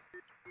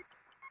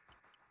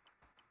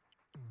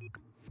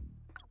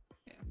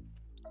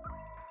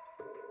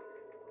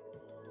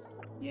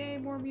 Yay,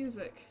 more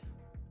music.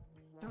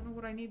 Don't know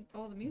what I need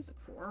all the music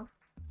for.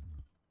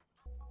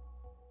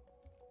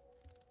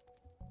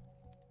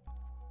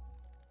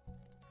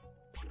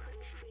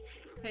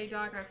 Hey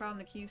Doc, I found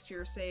the keys to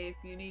your safe.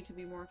 You need to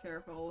be more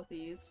careful with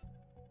these.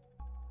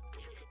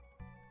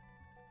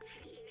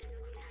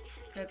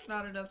 It's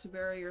not enough to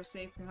bury your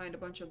safe behind a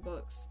bunch of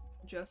books.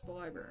 Just the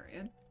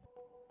librarian.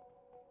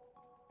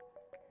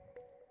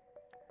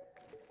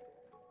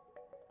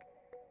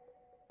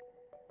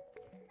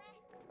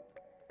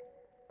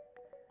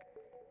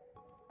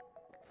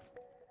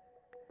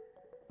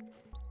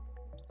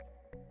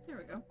 There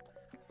we go.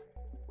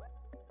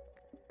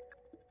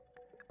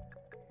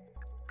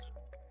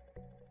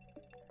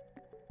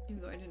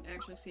 Even though I didn't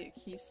actually see a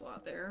key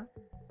slot there.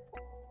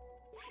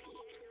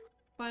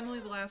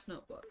 Finally, the last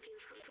notebook.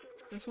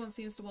 This one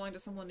seems to belong to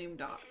someone named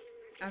Dot.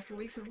 After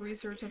weeks of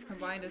research, I've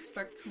combined a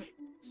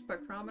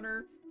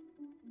spectrometer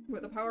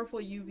with a powerful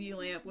UV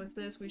lamp. With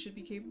this, we should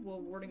be capable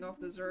of warding off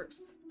the Zerks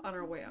on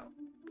our way out.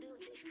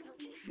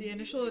 The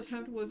initial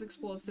attempt was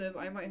explosive.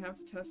 I might have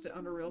to test it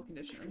under real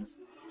conditions.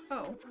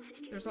 Oh,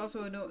 there's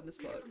also a note in this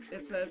book.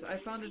 It says, I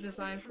found a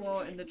design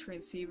flaw in the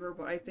transceiver,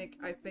 but I think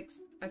I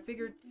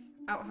figured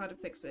out how to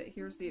fix it.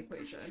 Here's the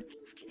equation.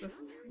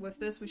 With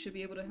this, we should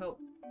be able to help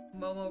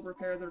Momo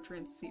repair their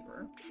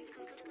transceiver.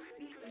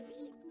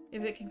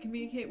 If it can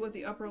communicate with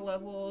the upper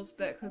levels,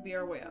 that could be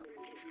our way up.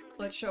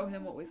 Let's show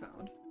him what we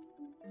found.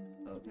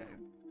 Okay.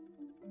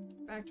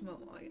 Back to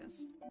Momo, I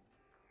guess.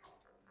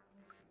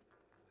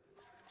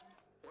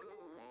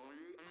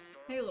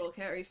 Hey little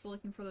cat, are you still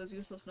looking for those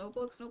useless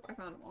notebooks? Nope, I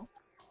found them all.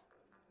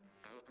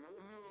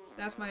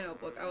 That's my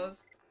notebook. I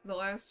was the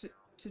last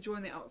to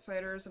join the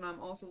Outsiders, and I'm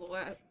also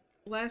the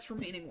last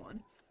remaining one.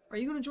 Are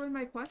you gonna join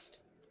my quest?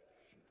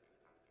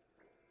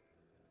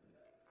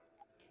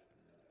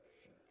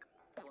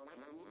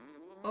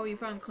 Oh, you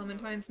found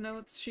Clementine's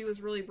notes? She was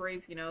really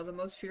brave, you know, the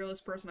most fearless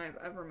person I've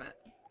ever met.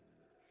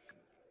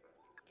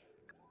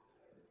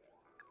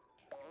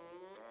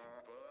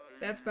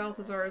 That's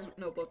Balthazar's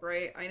notebook,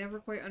 right? I never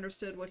quite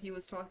understood what he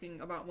was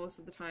talking about most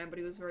of the time, but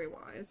he was very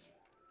wise.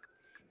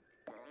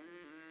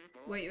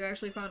 Wait, you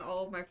actually found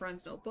all of my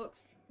friends'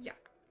 notebooks? Yeah.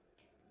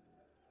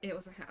 It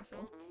was a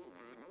hassle.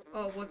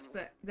 Oh, what's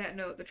that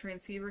note? The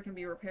transceiver can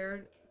be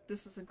repaired?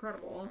 This is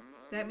incredible.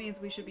 That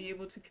means we should be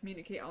able to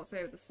communicate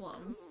outside of the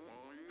slums.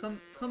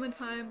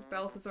 Clementine,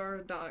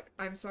 Balthazar, Doc,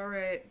 I'm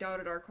sorry I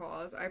doubted our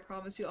cause. I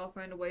promise you I'll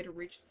find a way to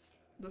reach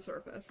the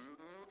surface.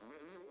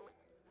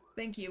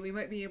 Thank you, we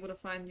might be able to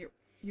find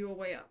you a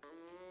way up.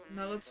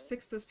 Now let's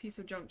fix this piece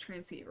of junk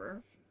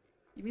transceiver.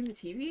 You mean the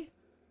TV?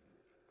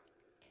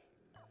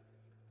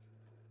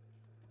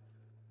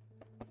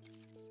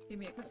 Give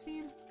me a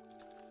cutscene.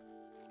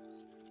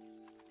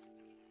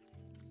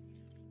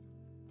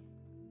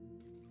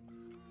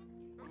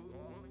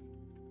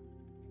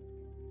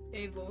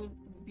 A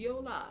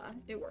viola.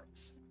 It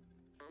works.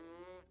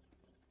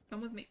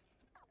 Come with me.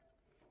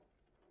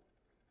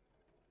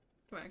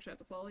 Do I actually have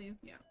to follow you?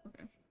 Yeah,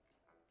 okay.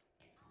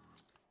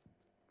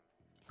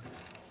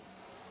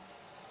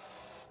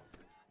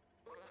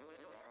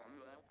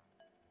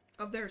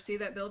 Up there, see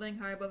that building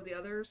high above the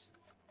others?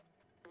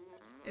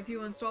 If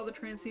you install the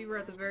transceiver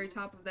at the very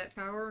top of that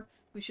tower,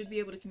 we should be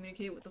able to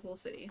communicate with the whole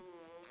city.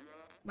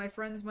 My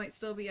friends might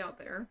still be out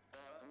there.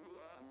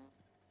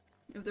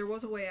 If there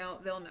was a way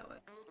out, they'll know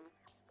it.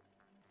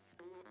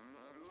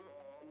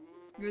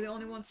 You're the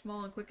only one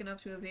small and quick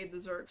enough to evade the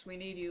Zerks. We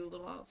need you,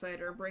 little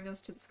outsider. Bring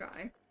us to the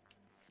sky.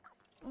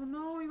 Oh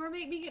no, you're gonna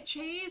make me get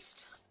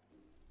chased?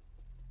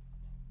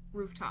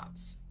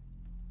 Rooftops.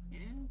 Yeah.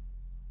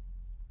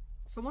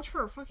 So much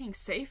for a fucking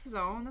safe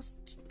zone. This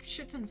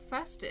shit's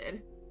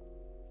infested.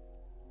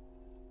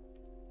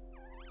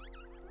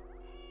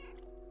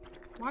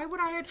 Why would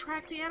I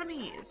attract the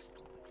enemies?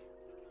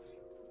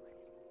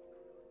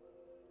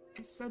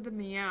 It said to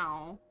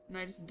meow, and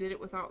I just did it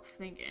without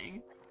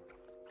thinking.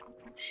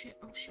 Oh shit,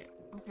 oh shit.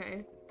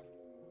 Okay.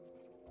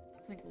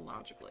 Let's think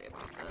logically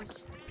about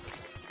this.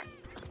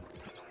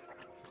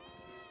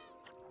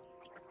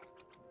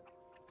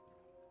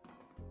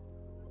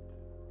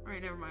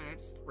 Alright, never mind, I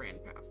just ran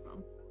past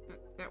them.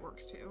 That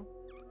works too.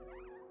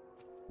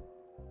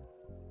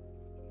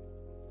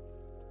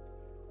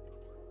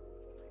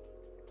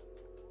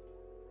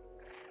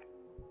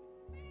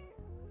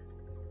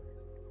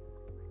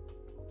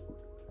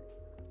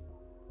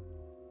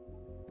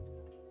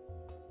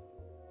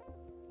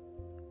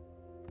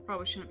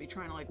 Probably shouldn't be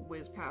trying to like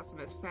whiz past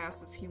them as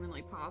fast as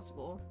humanly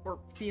possible. Or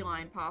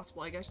feline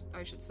possible, I guess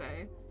I should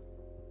say.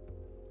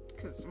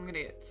 Because I'm gonna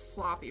get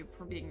sloppy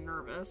from being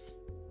nervous.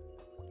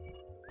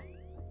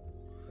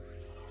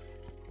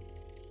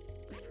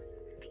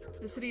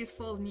 The city is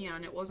full of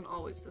neon. It wasn't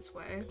always this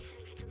way.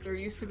 There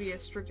used to be a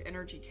strict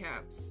energy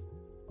caps,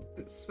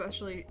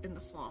 especially in the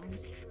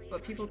slums,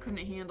 but people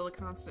couldn't handle the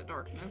constant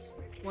darkness.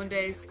 One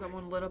day,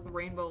 someone lit up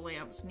rainbow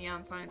lamps,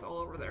 neon signs all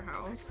over their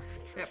house.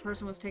 That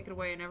person was taken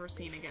away and never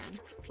seen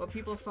again. But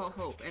people saw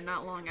hope, and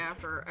not long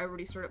after,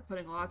 everybody started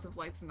putting lots of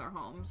lights in their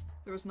homes.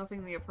 There was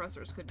nothing the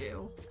oppressors could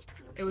do.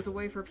 It was a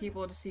way for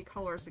people to see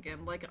colors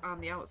again, like on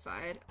the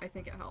outside. I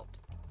think it helped.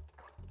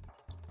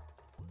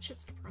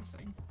 Shit's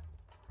depressing.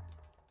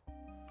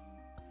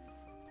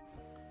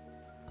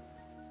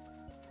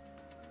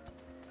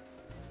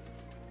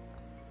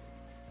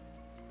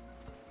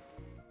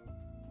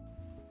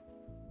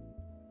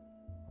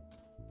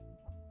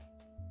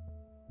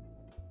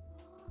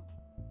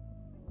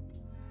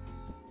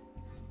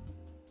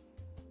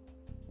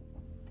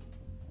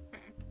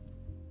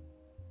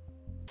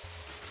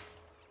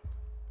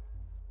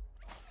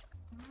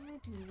 I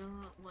do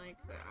not like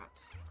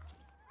that.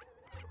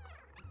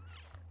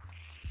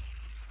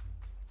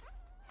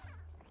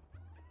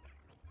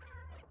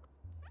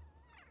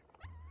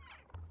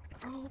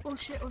 Oh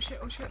shit, oh shit,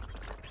 oh shit.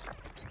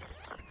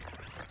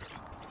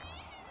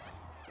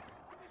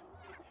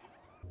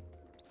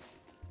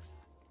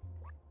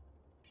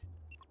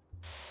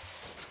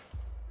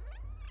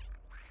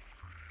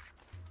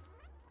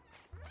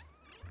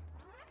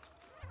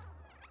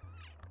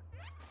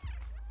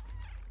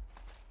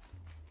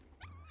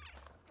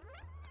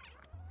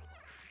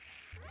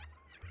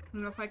 I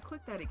don't know, if I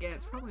click that again,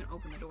 it's probably gonna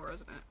open the door,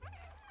 isn't it?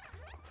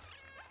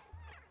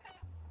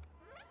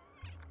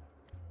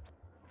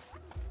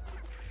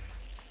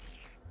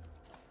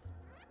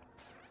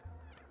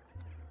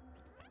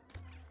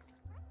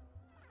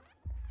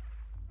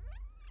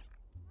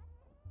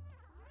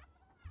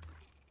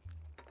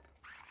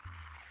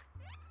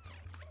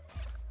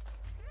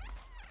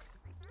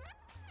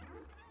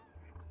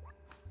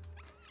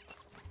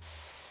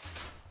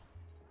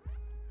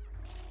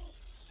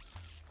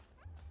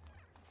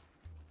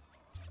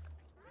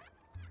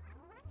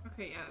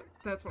 Okay, yeah,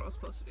 that's what I was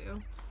supposed to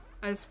do.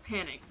 I just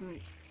panicked and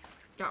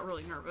got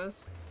really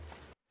nervous.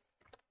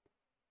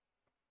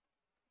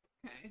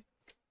 Okay.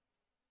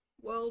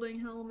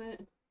 Welding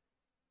helmet.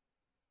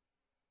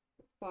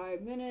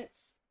 5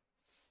 minutes.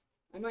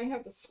 I might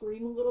have to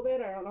scream a little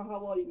bit. I don't know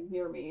how well you can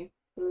hear me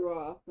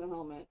through the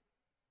helmet.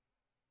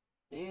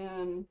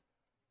 And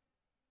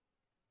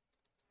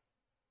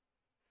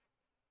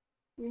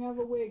we have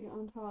a wig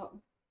on top.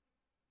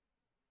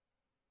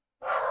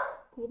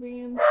 Cool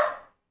beans.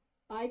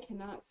 I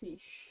cannot see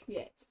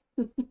shit.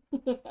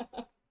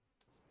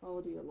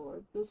 Oh dear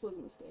lord. This was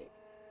a mistake.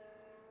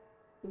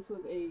 This was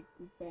a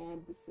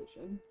bad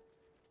decision.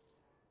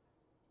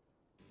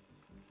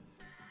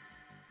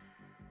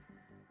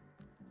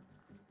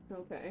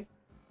 Okay.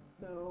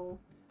 So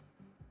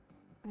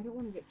I don't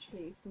want to get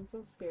chased. I'm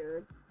so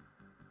scared.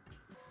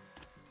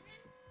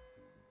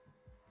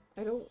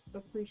 I don't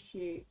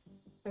appreciate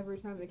every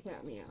time the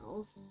cat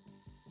meows.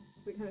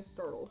 It kind of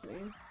startles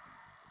me.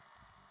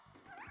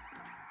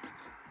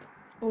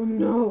 Oh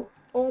no!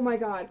 Oh my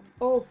god!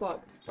 Oh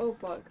fuck! Oh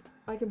fuck!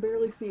 I can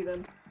barely see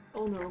them.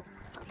 Oh no.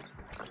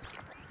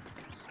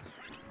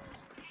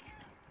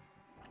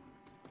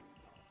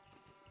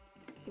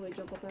 Will they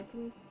jump up after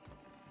me?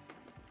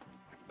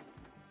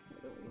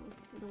 I don't know.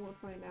 I don't want to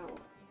find out.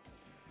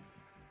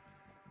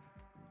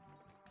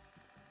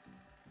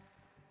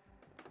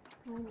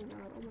 Oh my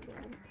god, oh my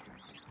god.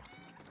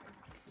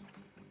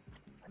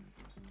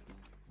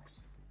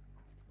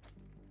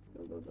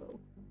 Go, go, go.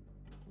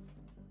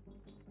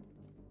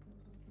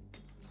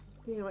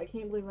 Damn, I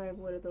can't believe I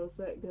avoided those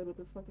that good with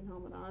this fucking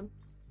helmet on.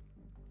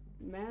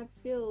 Mad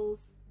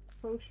skills.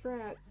 Pro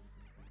strats.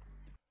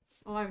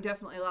 Oh, I'm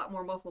definitely a lot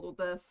more muffled with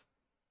this.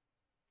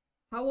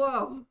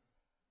 Hello!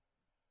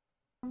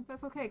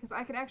 That's okay, because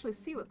I could actually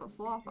see with the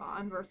sloth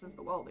on versus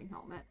the welding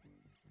helmet.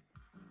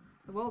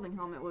 The welding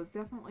helmet was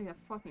definitely a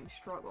fucking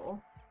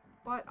struggle.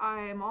 But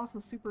I am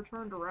also super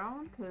turned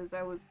around, because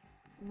I was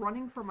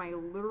running for my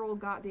literal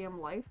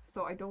goddamn life,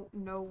 so I don't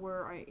know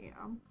where I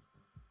am.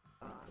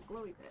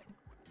 Glowy bit.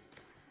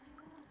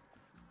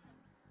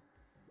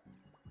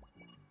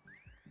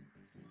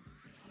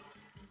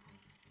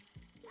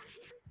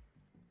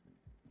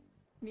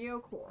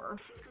 Neocore.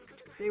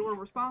 They were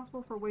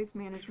responsible for waste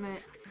management.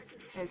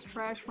 As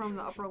trash from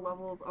the upper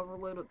levels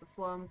overloaded the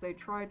slums, they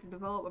tried to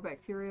develop a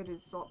bacteria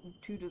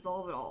to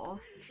dissolve it all.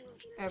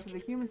 After the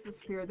humans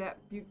disappeared, that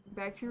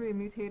bacteria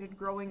mutated,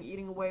 growing,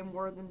 eating away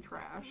more than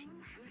trash.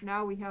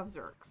 Now we have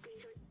Zerks.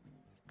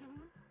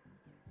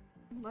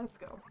 Let's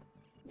go.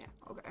 Yeah,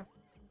 okay.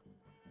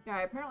 Yeah,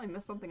 I apparently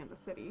missed something in the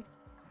city.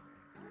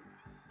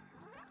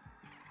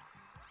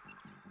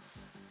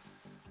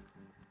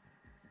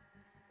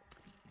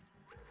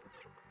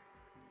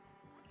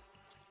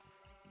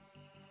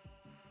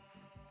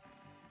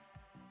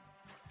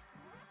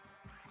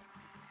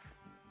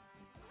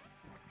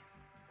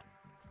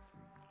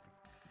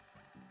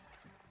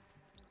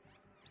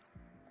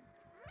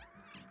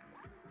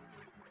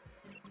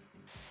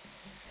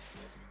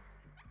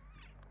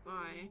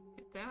 I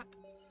hit that.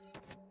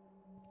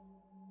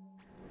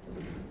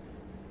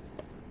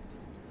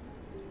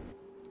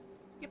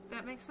 Yep,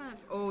 that makes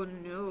sense. Oh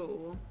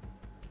no.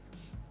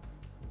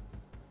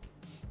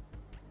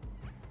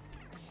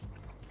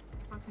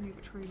 How can you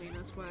betray me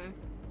this way?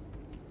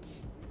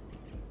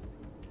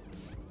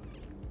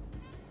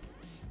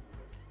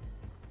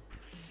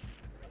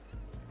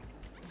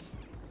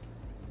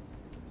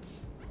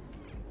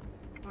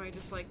 Oh, I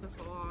dislike this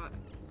a lot.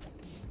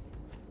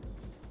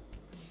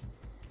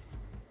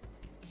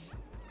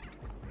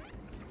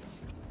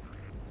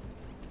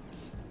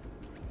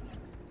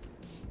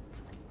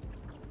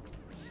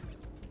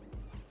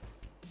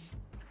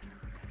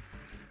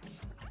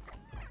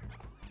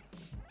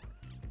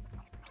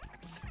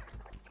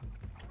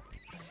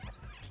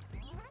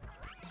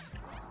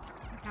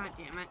 God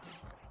damn it.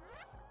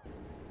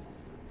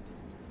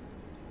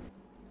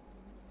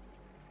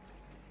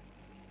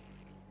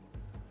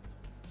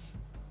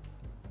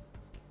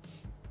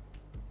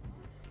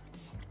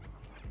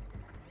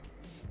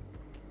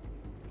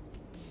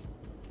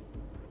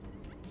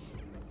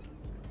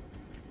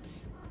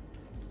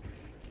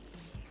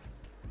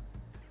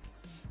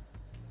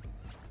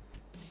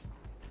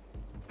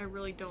 I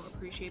really don't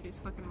appreciate these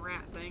fucking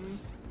rat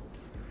things.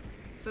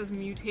 It says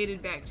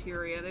mutated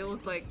bacteria. They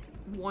look like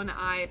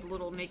one-eyed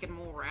little naked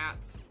mole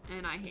rats,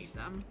 and I hate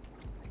them.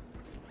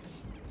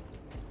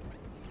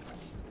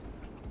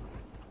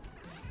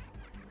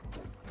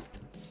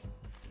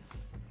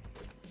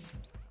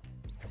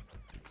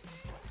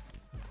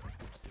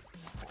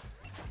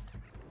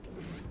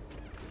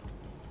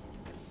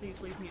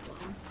 Please leave me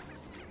alone.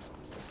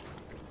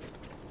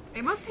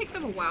 It must take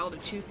them a while to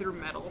chew through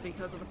metal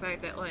because of the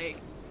fact that, like,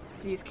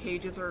 these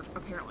cages are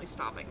apparently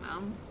stopping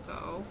them,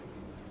 so...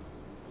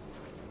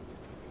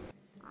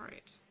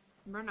 Alright.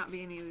 There better not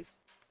be any of these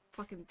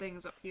fucking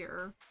things up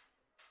here.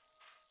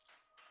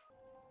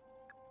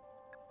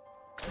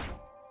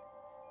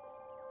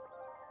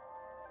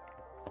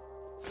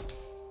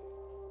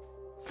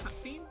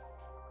 Cutscene?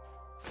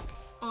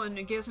 Oh, and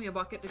it gives me a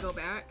bucket to go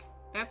back.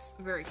 That's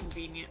very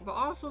convenient, but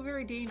also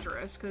very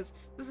dangerous, because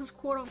this is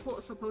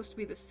quote-unquote supposed to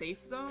be the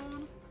safe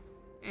zone,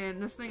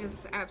 and this thing is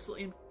just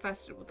absolutely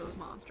infested with those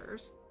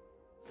monsters.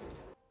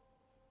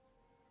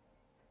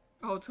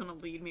 Oh, it's gonna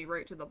lead me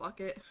right to the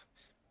bucket.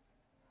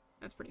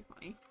 That's pretty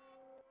funny.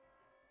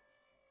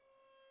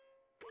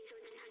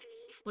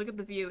 Look at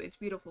the view, it's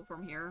beautiful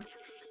from here.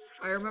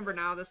 I remember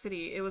now, the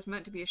city, it was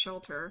meant to be a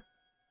shelter.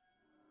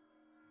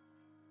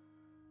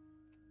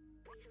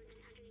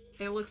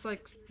 It looks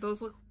like,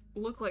 those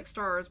look like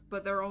stars,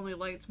 but they're only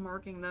lights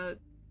marking the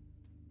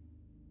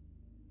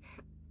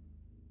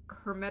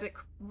hermetic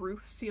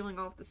roof sealing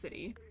off the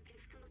city.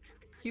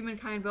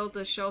 Humankind built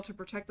this shell to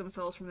protect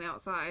themselves from the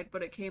outside,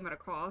 but it came at a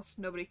cost.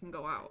 Nobody can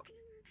go out.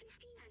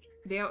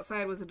 The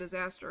outside was a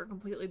disaster,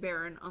 completely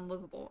barren,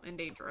 unlivable, and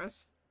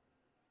dangerous.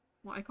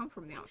 Well, I come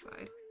from the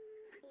outside.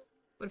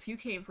 But if you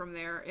came from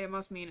there, it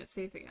must mean it's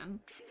safe again.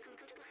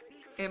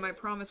 And my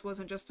promise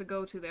wasn't just to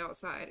go to the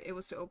outside, it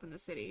was to open the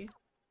city.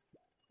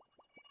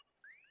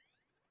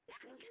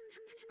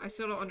 I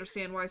still don't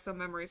understand why some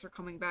memories are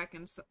coming back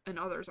and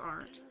others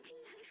aren't.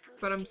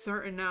 But I'm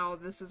certain now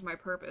this is my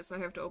purpose. I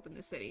have to open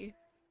the city.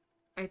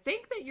 I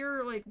think that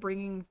you're, like,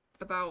 bringing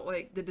about,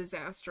 like, the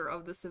disaster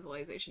of the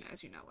civilization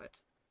as you know it.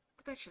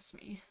 But that's just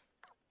me.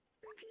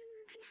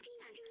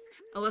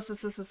 Unless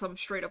this is some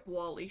straight-up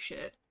Wall-E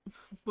shit.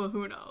 But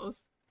who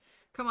knows.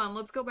 Come on,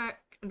 let's go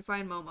back and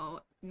find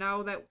Momo.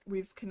 Now that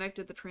we've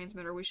connected the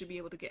transmitter, we should be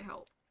able to get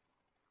help.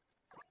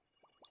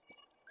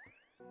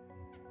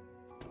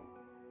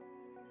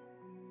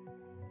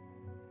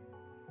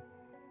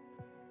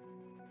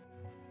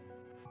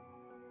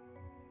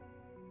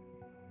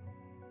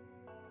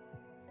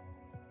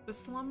 The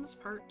Slums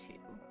Part 2.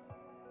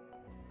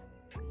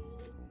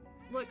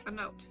 Look, a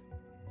note.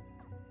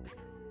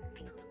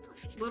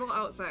 Little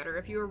outsider,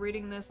 if you are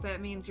reading this,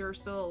 that means you're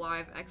still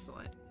alive.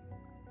 Excellent.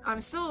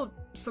 I'm still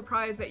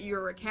surprised that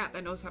you're a cat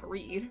that knows how to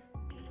read.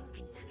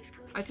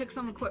 I took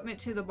some equipment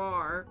to the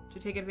bar to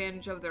take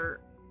advantage of their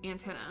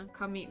antenna.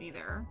 Come meet me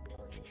there.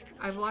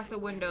 I've locked the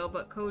window,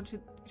 but code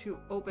to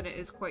open it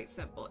is quite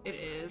simple. It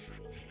is...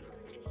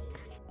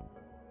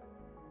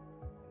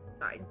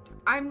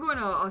 I'm going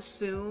to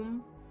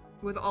assume,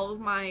 with all of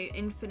my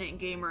infinite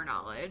gamer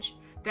knowledge,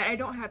 that I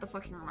don't have to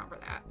fucking remember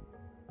that.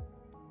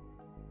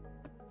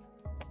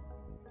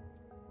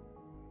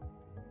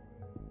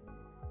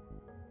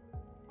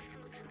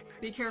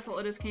 Be careful,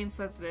 it is cane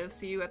sensitive.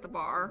 See you at the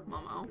bar,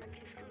 Momo.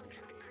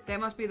 That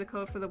must be the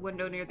code for the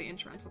window near the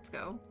entrance. Let's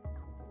go.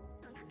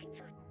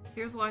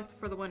 Here's the lock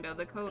for the window.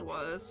 The code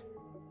was...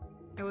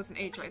 It was an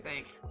H, I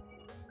think.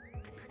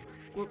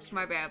 Whoops,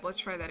 my bad. Let's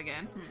try that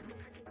again.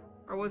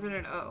 Or was it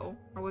an O?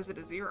 Or was it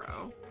a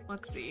 0?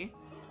 Let's see.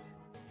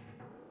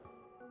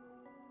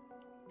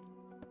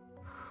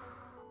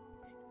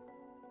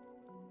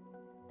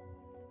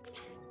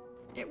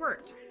 It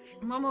worked.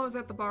 Momo is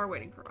at the bar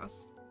waiting for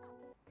us.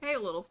 Hey,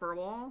 little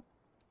furball.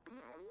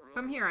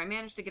 Come here, I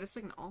managed to get a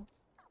signal.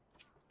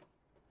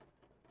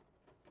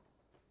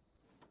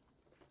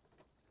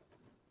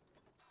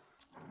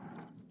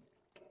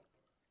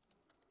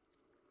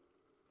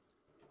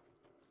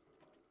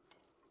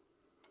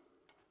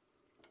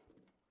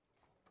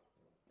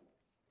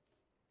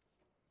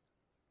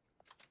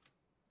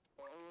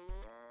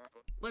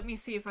 Let me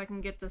see if I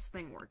can get this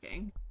thing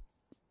working.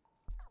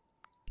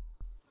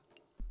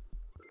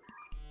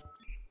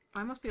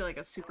 I must be like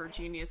a super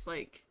genius,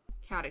 like,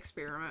 cat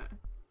experiment.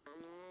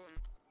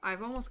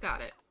 I've almost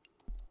got it.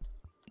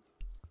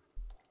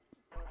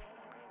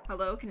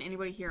 Hello, can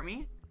anybody hear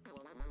me?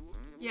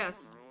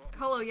 Yes.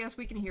 Hello, yes,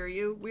 we can hear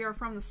you. We are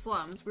from the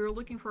slums. We were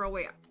looking for a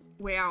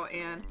way out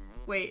and...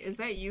 Wait, is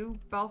that you,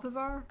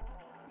 Balthazar?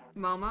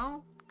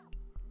 Momo?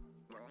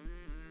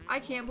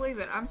 I can't believe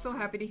it. I'm so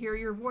happy to hear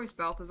your voice,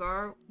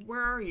 Balthazar.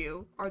 Where are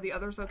you? Are the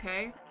others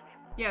okay?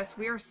 Yes,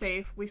 we are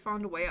safe. We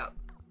found a way up.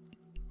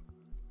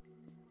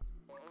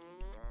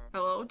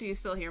 Hello, do you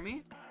still hear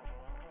me?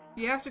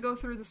 You have to go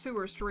through the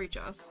sewers to reach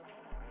us.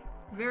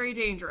 Very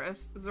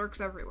dangerous. Zerks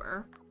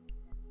everywhere.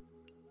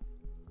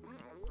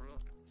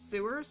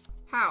 Sewers?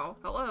 How?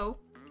 Hello?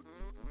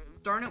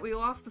 Darn it, we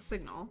lost the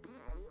signal.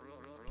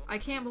 I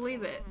can't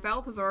believe it.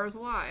 Balthazar is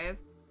alive.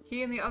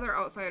 He and the other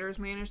outsiders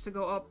managed to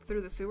go up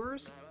through the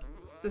sewers?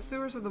 The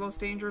sewers are the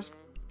most dangerous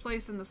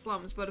place in the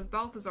slums, but if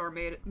Balthazar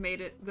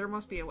made it, there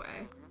must be a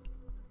way.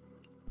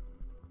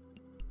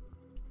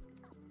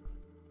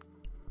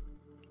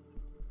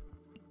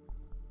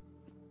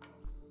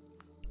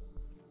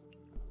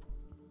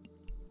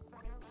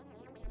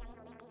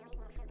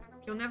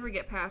 You'll never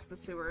get past the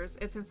sewers.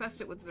 It's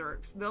infested with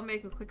Zerks. They'll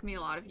make a quick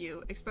meal out of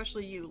you,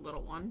 especially you,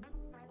 little one.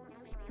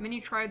 Many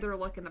tried their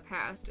luck in the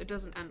past. It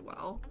doesn't end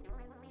well.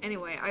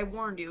 Anyway, I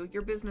warned you.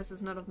 Your business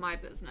is none of my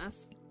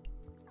business.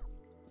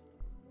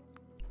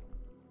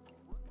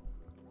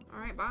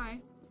 Alright, bye.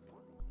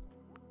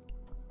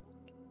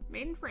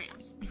 Made in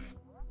France.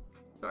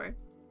 Sorry.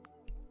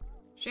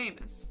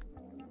 Seamus.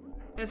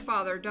 His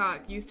father,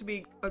 Doc, used to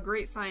be a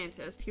great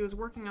scientist. He was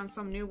working on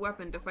some new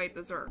weapon to fight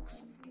the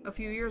Zerks. A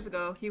few years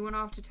ago, he went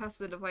off to test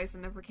the device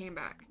and never came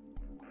back.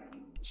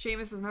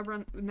 Seamus has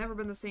never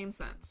been the same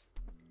since.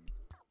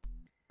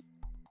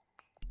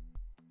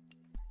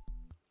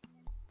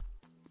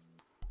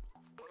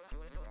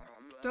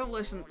 Don't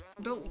listen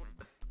to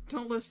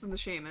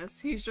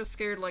Seamus. He's just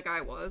scared like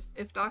I was.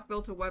 If Doc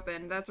built a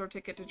weapon, that's our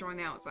ticket to join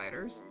the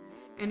Outsiders.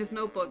 In his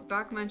notebook,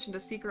 Doc mentioned a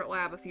secret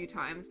lab a few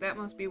times. That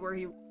must be where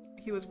he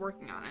was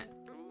working on it.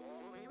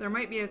 There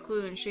might be a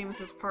clue in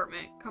Seamus's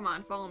apartment. Come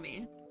on, follow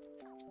me.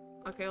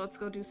 Okay, let's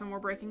go do some more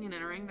breaking and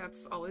entering.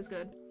 That's always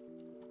good.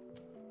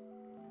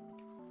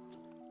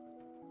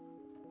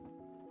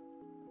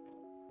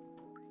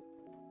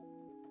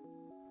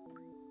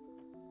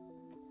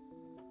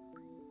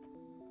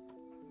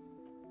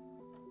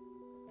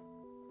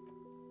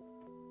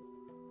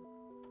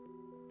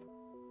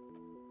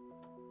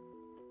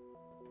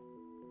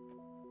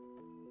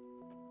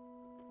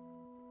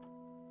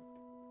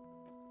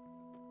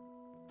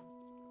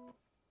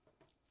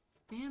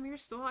 Damn, you're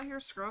still out here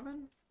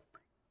scrubbing?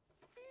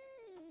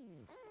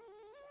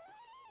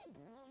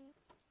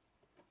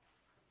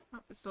 Oh,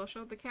 it still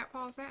showed the cat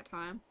paws that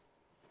time.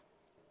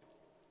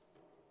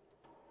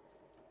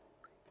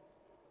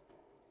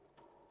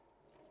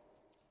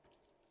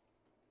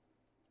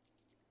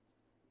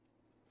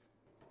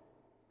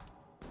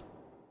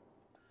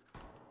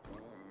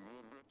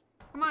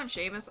 Come on,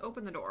 Seamus,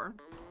 open the door.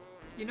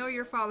 You know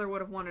your father would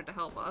have wanted to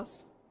help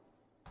us.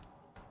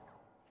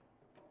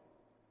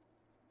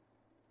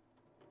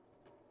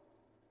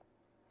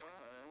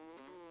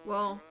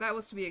 Well, that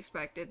was to be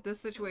expected. This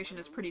situation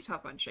is pretty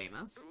tough on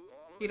Seamus.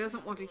 He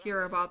doesn't want to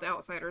hear about the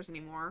Outsiders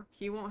anymore.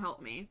 He won't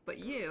help me. But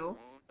you,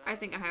 I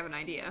think I have an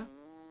idea.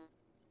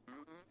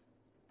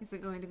 Is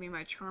it going to be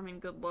my charming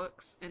good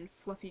looks and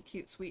fluffy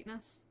cute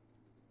sweetness?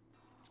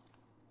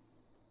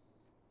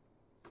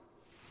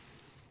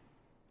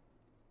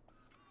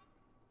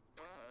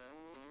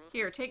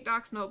 Here, take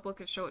Doc's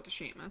notebook and show it to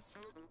Seamus.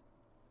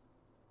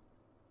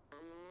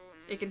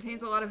 It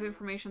contains a lot of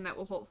information that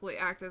will hopefully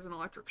act as an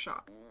electric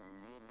shock.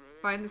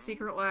 Find the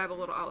secret lab, a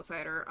little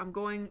outsider. I'm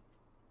going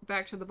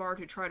back to the bar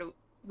to try to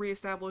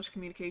re-establish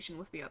communication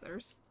with the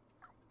others.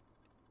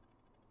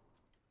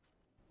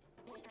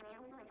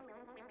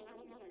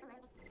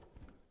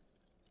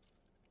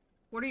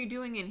 What are you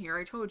doing in here?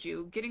 I told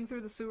you. Getting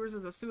through the sewers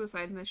is a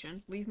suicide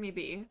mission. Leave me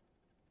be.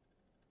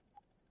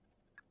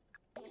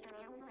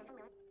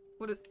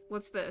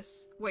 What's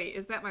this? Wait,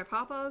 is that my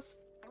papa's?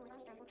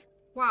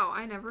 Wow,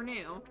 I never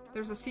knew.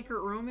 There's a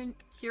secret room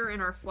here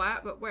in our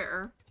flat, but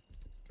where?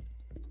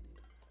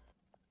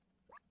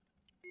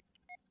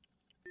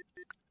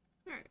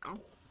 There you go.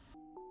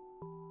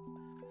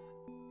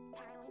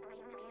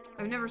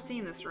 I've never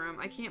seen this room.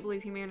 I can't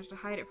believe he managed to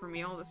hide it from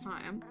me all this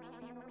time.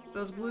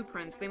 Those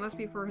blueprints, they must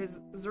be for his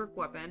Zerk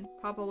weapon.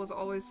 Papa was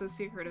always so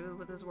secretive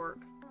with his work.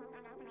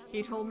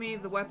 He told me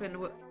the weapon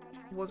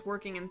was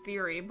working in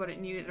theory, but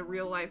it needed a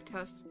real-life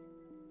test.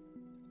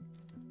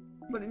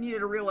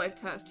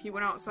 He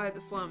went outside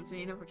the slums and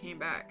he never came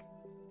back.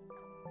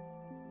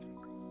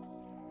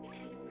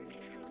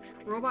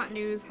 Robot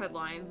news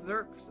headlines.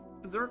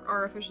 Zerk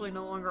are officially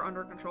no longer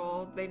under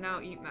control. They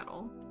now eat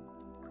metal.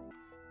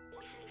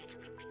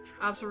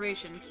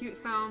 Observation. Cute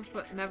sounds,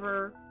 but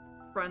never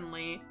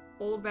friendly.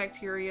 Old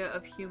bacteria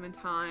of human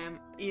time.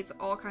 Eats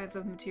all kinds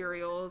of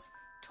materials.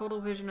 Total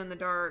vision in the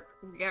dark.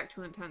 React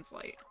to intense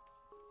light.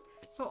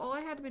 So all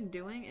I had been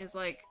doing is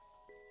like...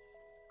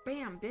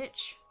 Bam,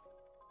 bitch.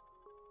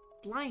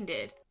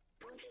 Blinded.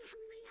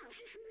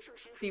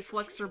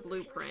 Deflexor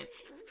blueprint.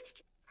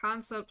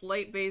 Concept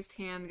light-based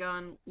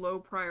handgun, low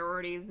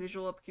priority,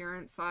 visual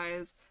appearance,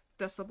 size,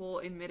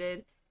 decibel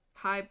emitted,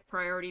 high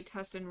priority,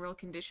 test in real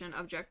condition,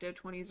 objective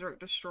 20 Zerk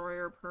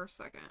destroyer per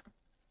second.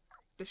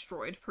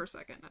 Destroyed per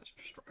second, not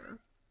destroyer.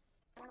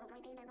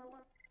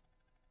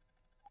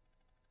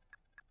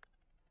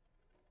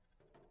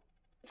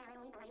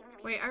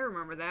 Wait, I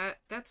remember that.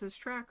 That's his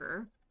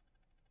tracker.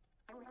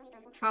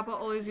 Papa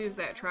always used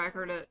that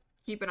tracker to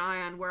keep an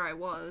eye on where I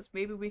was.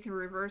 Maybe we can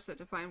reverse it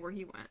to find where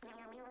he went.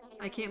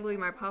 I can't believe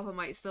my papa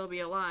might still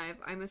be alive.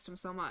 I missed him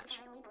so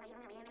much.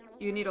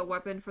 You need a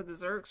weapon for the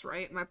Zerks,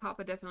 right? My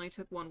papa definitely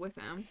took one with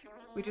him.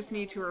 We just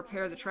need to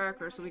repair the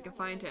tracker so we can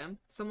find him.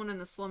 Someone in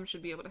the slum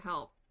should be able to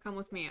help. Come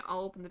with me. I'll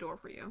open the door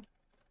for you.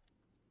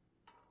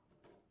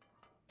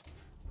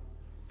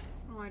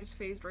 Oh, I just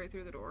phased right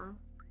through the door.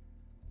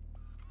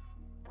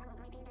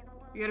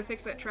 You gotta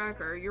fix that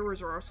tracker. You're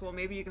resourceful.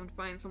 Maybe you can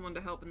find someone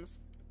to help in this.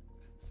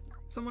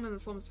 Someone in the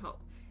slums to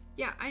help.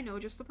 Yeah, I know,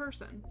 just the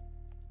person.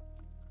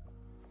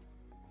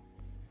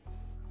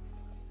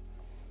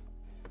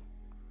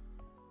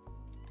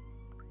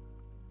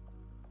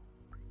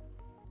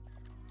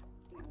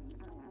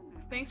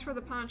 Thanks for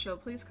the poncho.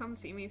 Please come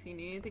see me if you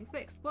need anything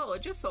fixed. Well,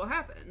 it just so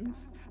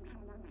happens.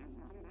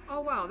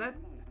 Oh wow,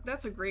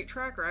 that's a great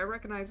tracker. I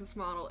recognize this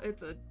model.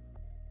 It's a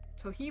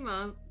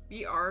Tohima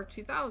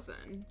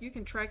BR2000. You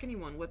can track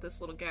anyone with this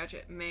little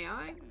gadget. May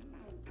I?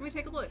 Let me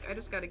take a look. I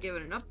just gotta give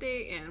it an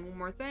update and one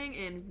more thing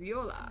and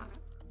voila.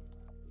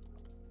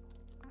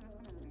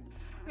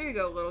 There you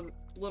go,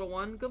 little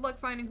one. Good luck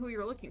finding who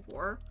you're looking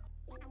for.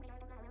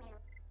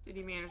 Did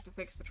you manage to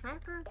fix the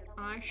tracker?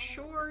 I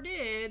sure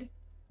did.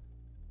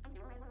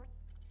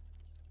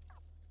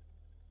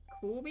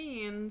 Cool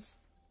beans.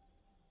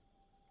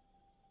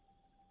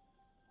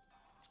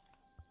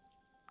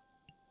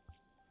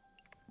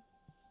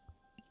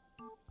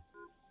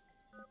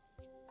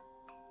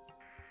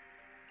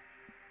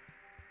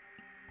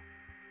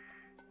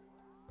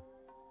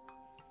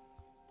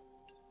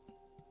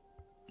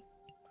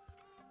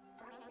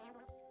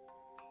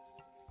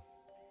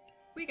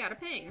 We got a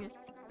ping.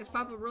 Is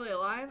Papa really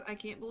alive? I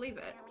can't believe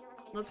it.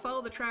 Let's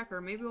follow the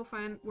tracker. Maybe we'll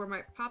find where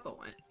my Papa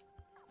went.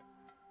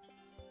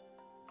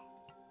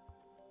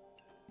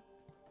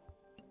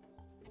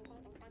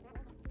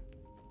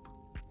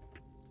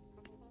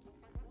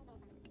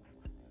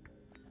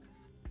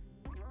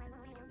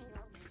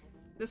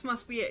 This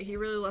must be it. He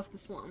really left the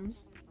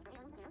slums.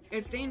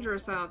 It's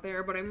dangerous out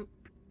there, but I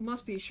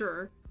must be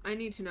sure. I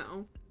need to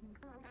know.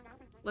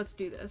 Let's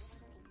do this.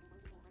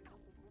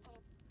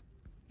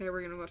 Okay,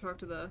 we're gonna go talk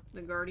to the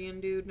guardian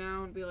dude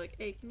now and be like,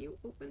 hey, can you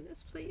open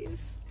this,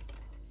 please?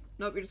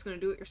 Nope, you're just gonna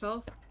do it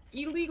yourself.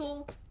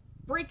 Illegal!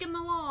 Breaking the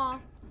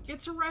law!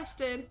 Gets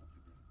arrested!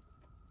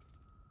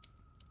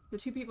 The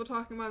two people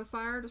talking by the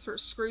fire just start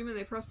screaming,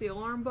 they press the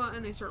alarm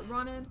button, they start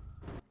running.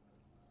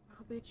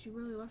 Oh, bitch, you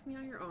really left me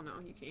out here? Oh, no,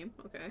 you came.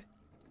 Okay.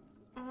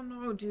 Oh,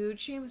 no, dude.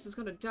 Seamus is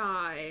gonna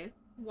die.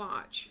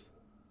 Watch.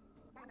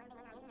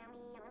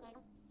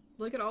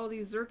 Look at all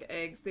these Zerk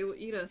eggs. They will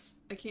eat us.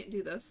 I can't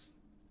do this.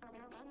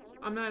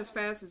 I'm not as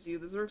fast as you.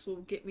 The Zerks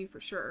will get me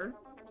for sure.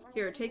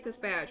 Here, take this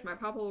badge. My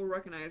papa will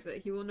recognize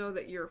it. He will know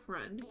that you're a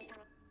friend.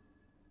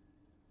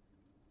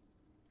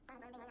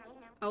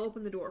 I'll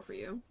open the door for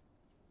you.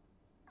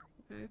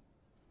 Okay.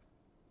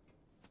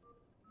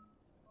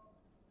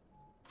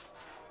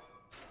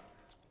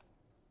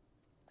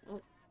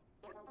 Well,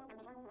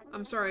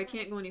 I'm sorry, I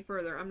can't go any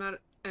further. I'm not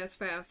as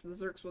fast. The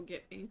Zerks will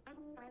get me.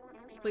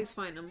 Please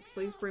find him.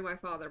 Please bring my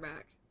father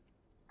back.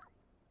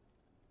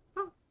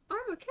 Oh,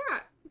 I'm a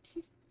cat.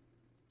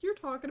 You're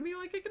talking to me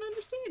like I can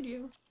understand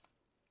you.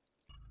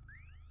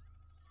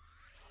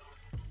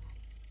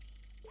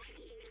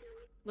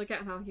 Look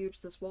at how huge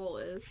this wall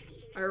is.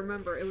 I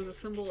remember, it was a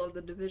symbol of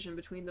the division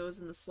between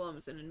those in the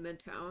slums and in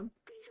Midtown.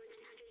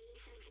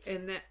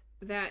 And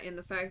that and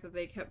the fact that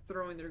they kept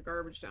throwing their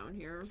garbage down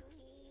here.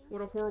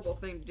 What a horrible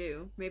thing to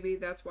do. Maybe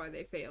that's why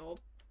they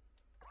failed.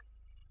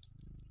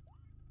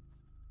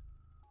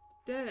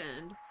 Dead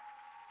end.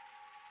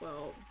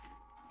 Well,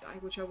 I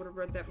wish I would have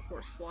read that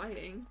before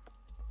sliding.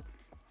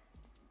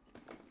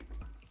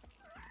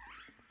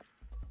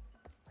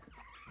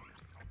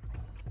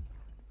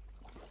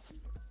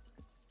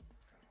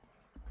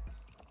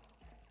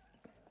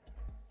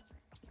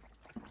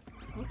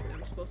 Hopefully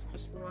I'm supposed to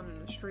just run in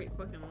a straight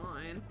fucking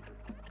line.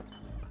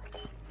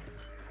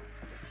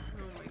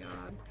 Oh my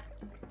god.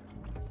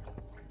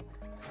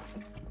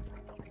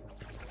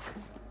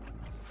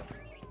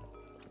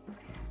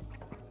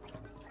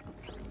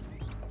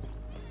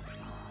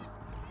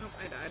 Oh,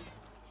 I died.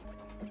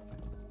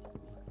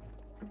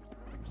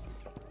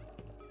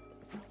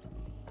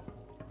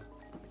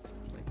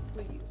 Like,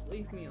 please,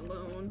 leave me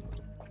alone.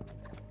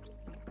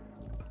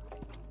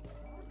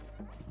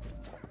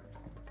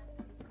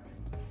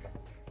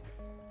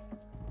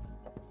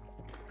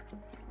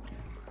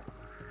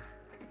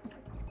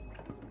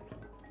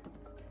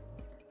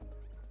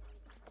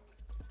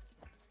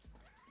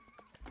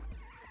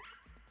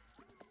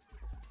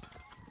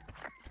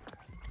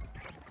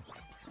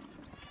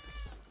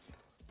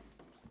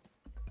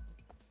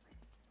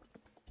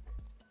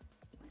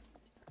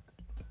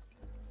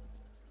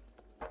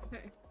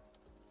 Okay.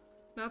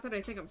 Not that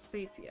I think I'm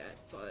safe yet,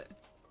 but...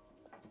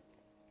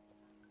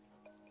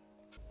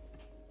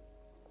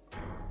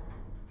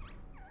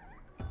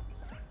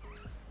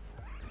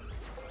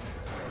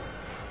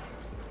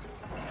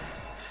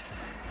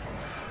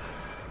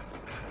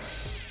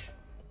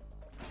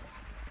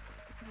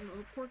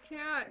 Oh, poor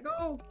cat!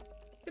 Go!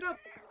 Get up!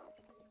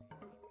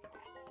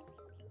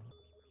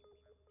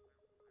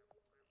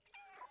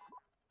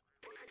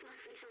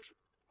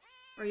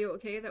 Are you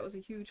okay? That was a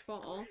huge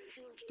fall.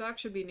 Doc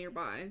should be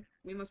nearby.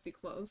 We must be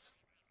close.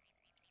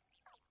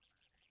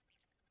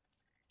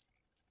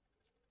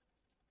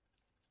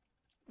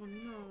 Oh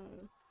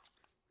no.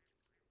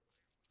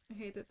 I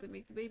hate that they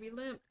make the baby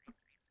limp.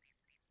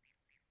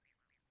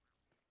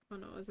 Oh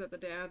no, is that the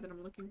dad that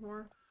I'm looking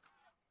for?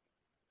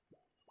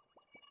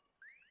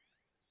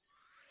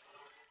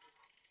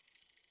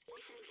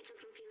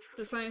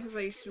 The scientist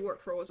I used to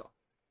work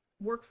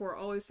for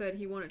always said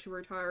he wanted to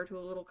retire to a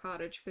little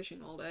cottage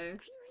fishing all day.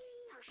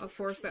 Of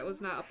course, that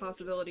was not a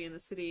possibility in the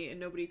city, and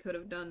nobody could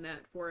have done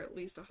that for at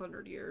least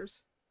 100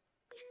 years.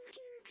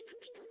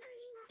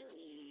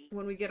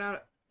 When we get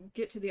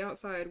to the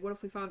outside, what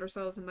if we found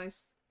ourselves a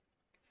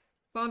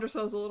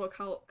little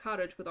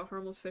cottage with a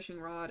harmless fishing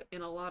rod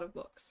and a lot of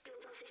books?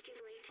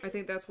 I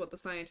think that's what the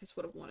scientists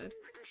would have wanted.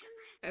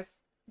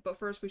 But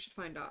first we should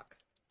find Doc.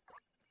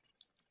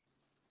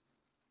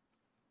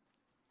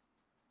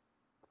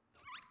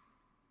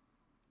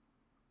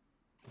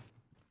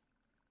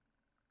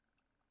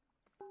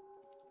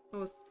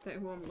 Oh, is that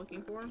who I'm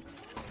looking for?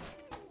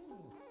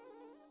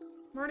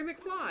 Marty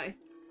McFly!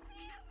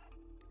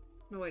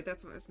 No, wait,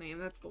 that's not his name.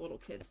 That's the little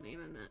kid's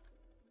name, isn't it?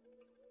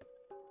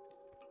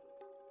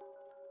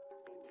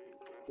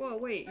 Whoa,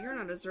 wait, you're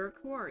not a Zerk.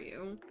 Who are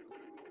you?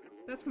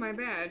 That's my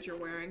badge you're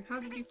wearing. How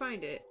did you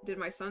find it? Did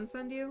my son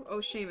send you? Oh,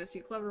 Seamus,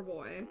 you clever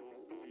boy.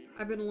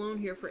 I've been alone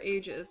here for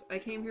ages. I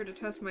came here to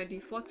test my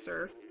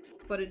defluxer,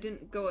 but it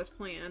didn't go as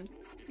planned.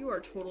 You are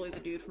totally the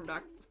dude from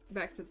Back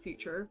to the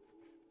Future.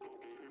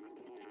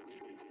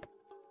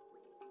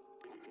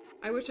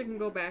 I wish I could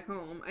go back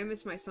home. I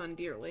miss my son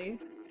dearly.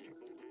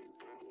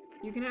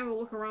 You can have a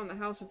look around the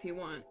house if you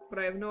want, but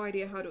I have no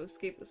idea how to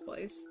escape this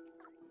place.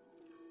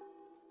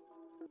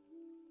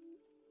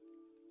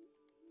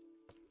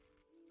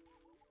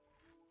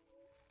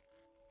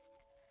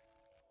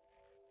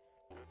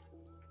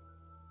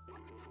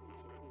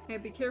 Hey,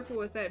 be careful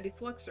with that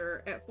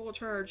defluxer. At full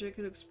charge, it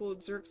could explode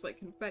Zerks like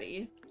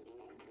confetti.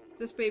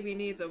 This baby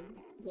needs a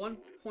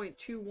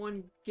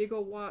 1.21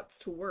 gigawatts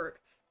to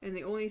work, and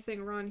the only thing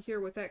around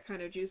here with that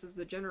kind of juice is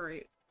the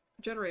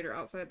generator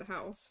outside the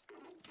house.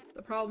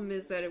 The problem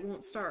is that it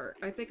won't start.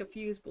 I think a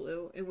fuse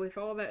blew, and with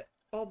all the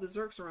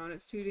Zerks around,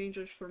 it's too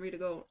dangerous for me to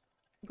go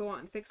out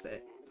and fix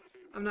it.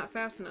 I'm not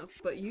fast enough,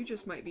 but you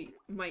just might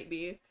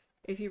be.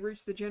 If you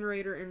reach the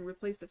generator and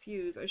replace the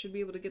fuse, I should be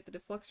able to get the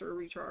defluxer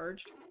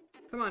recharged.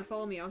 Come on,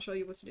 follow me. I'll show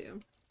you what to do.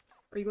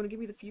 Are you going to give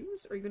me the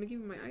fuse? Are you going to give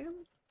me my item?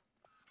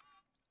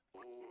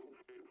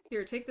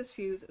 Here, take this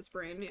fuse. It's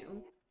brand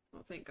new.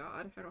 Oh, thank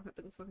God. I don't have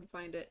to go fucking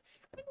find it.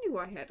 I knew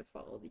I had to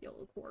follow the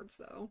yellow cords,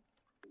 though.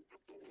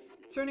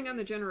 Turning on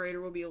the generator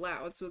will be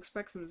loud, so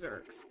expect some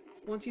Zerks.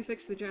 Once you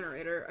fix the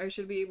generator, I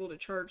should be able to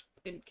charge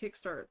and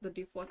kickstart the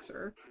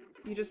defluxer.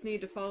 You just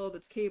need to follow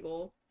the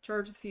cable,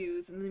 charge the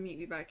fuse, and then meet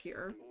me back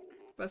here.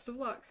 Best of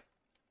luck.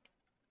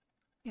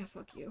 Yeah,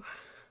 fuck you.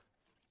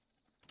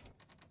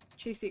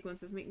 Chase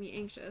sequences make me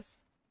anxious.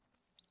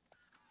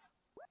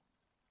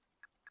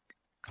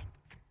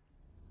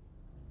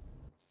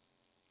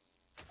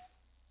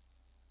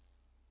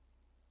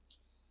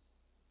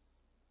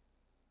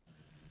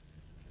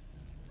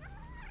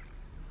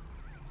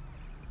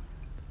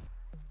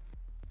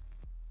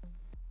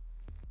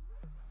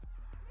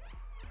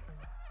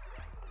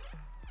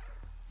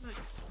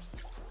 Nice.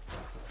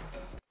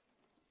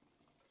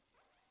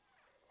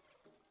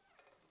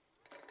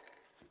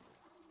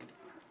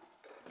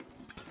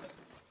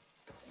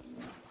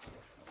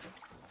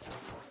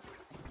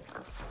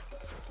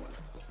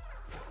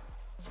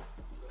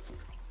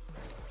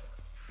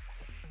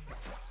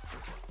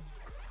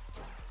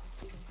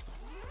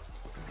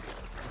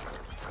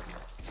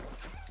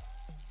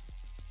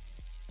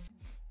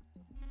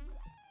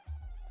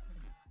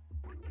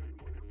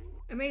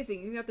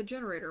 Amazing, you got the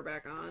generator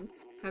back on.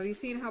 Have you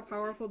seen how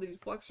powerful the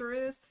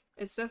defluxer is?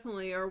 It's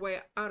definitely our way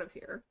out of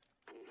here.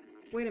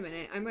 Wait a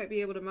minute, I might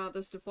be able to mount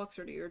this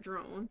defluxer to your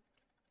drone.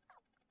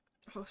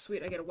 Oh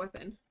sweet, I get a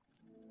weapon.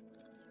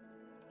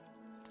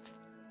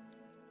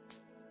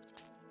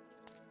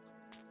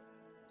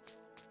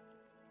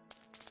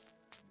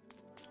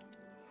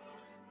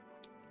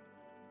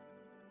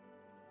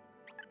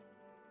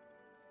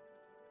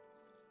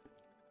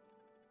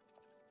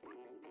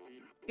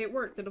 It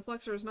worked. The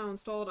defluxer is now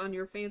installed on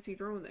your fancy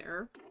drone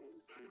there.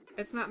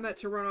 It's not meant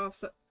to run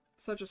off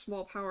such a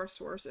small power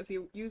source. If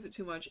you use it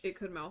too much, it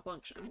could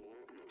malfunction.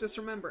 Just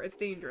remember, it's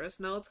dangerous.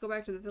 Now let's go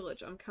back to the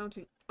village.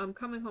 I'm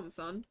coming home,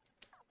 son.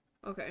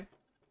 Okay.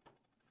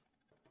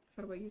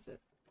 How do I use it?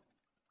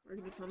 Are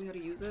you gonna tell me how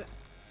to use it?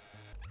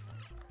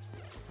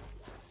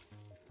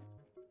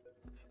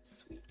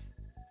 Sweet.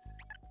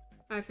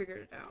 I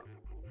figured it out.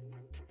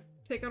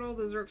 Take out all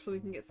the Zerks so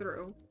we can get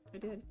through. I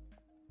did.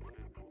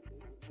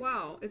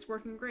 Wow, it's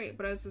working great,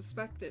 but as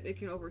suspected, it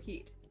can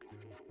overheat.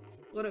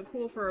 Let it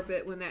cool for a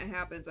bit when that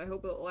happens. I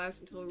hope it'll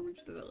last until we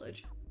reach the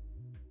village.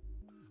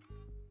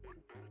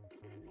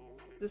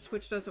 This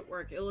switch doesn't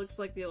work. It looks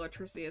like the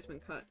electricity has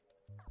been cut.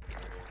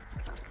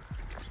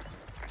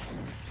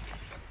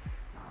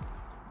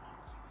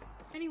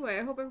 Anyway,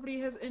 I hope everybody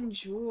has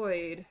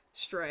enjoyed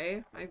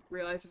Stray. I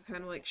realize I've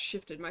kind of like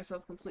shifted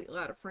myself completely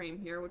out of frame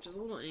here, which is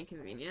a little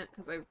inconvenient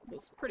because I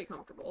was pretty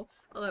comfortable.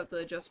 I'll have to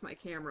adjust my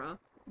camera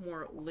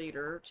more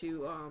later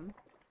to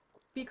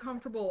be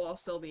comfortable while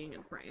still being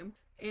in frame.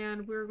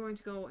 And we're going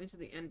to go into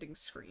the ending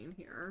screen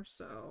here,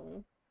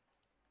 so...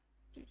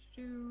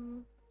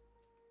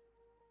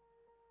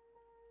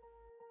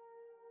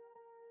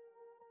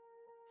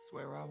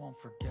 Swear I won't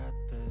forget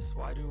this,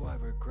 why do I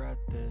regret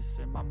this?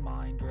 In my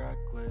mind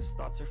reckless,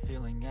 thoughts are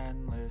feeling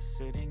endless.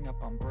 Sitting up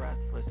I'm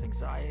breathless,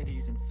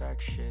 anxiety's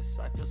infectious.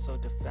 I feel so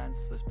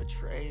defenseless,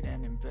 betrayed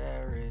and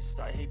embarrassed.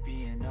 I hate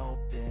being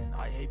open,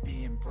 I hate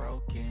being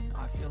broken.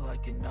 I feel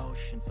like an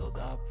ocean filled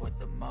up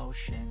with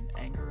emotion.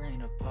 Anger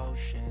ain't a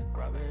potion,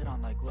 rub it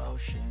on like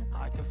lotion.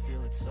 I can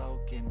feel it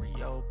soaking,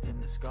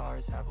 reopen, the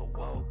scars have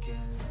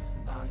awoken.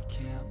 I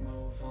can't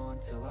move on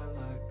till I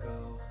let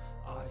go.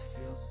 I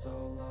feel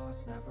so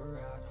lost, never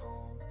at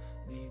home.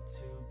 Need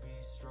to be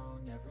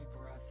strong, every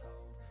breath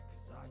hold,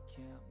 'cause I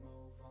can't move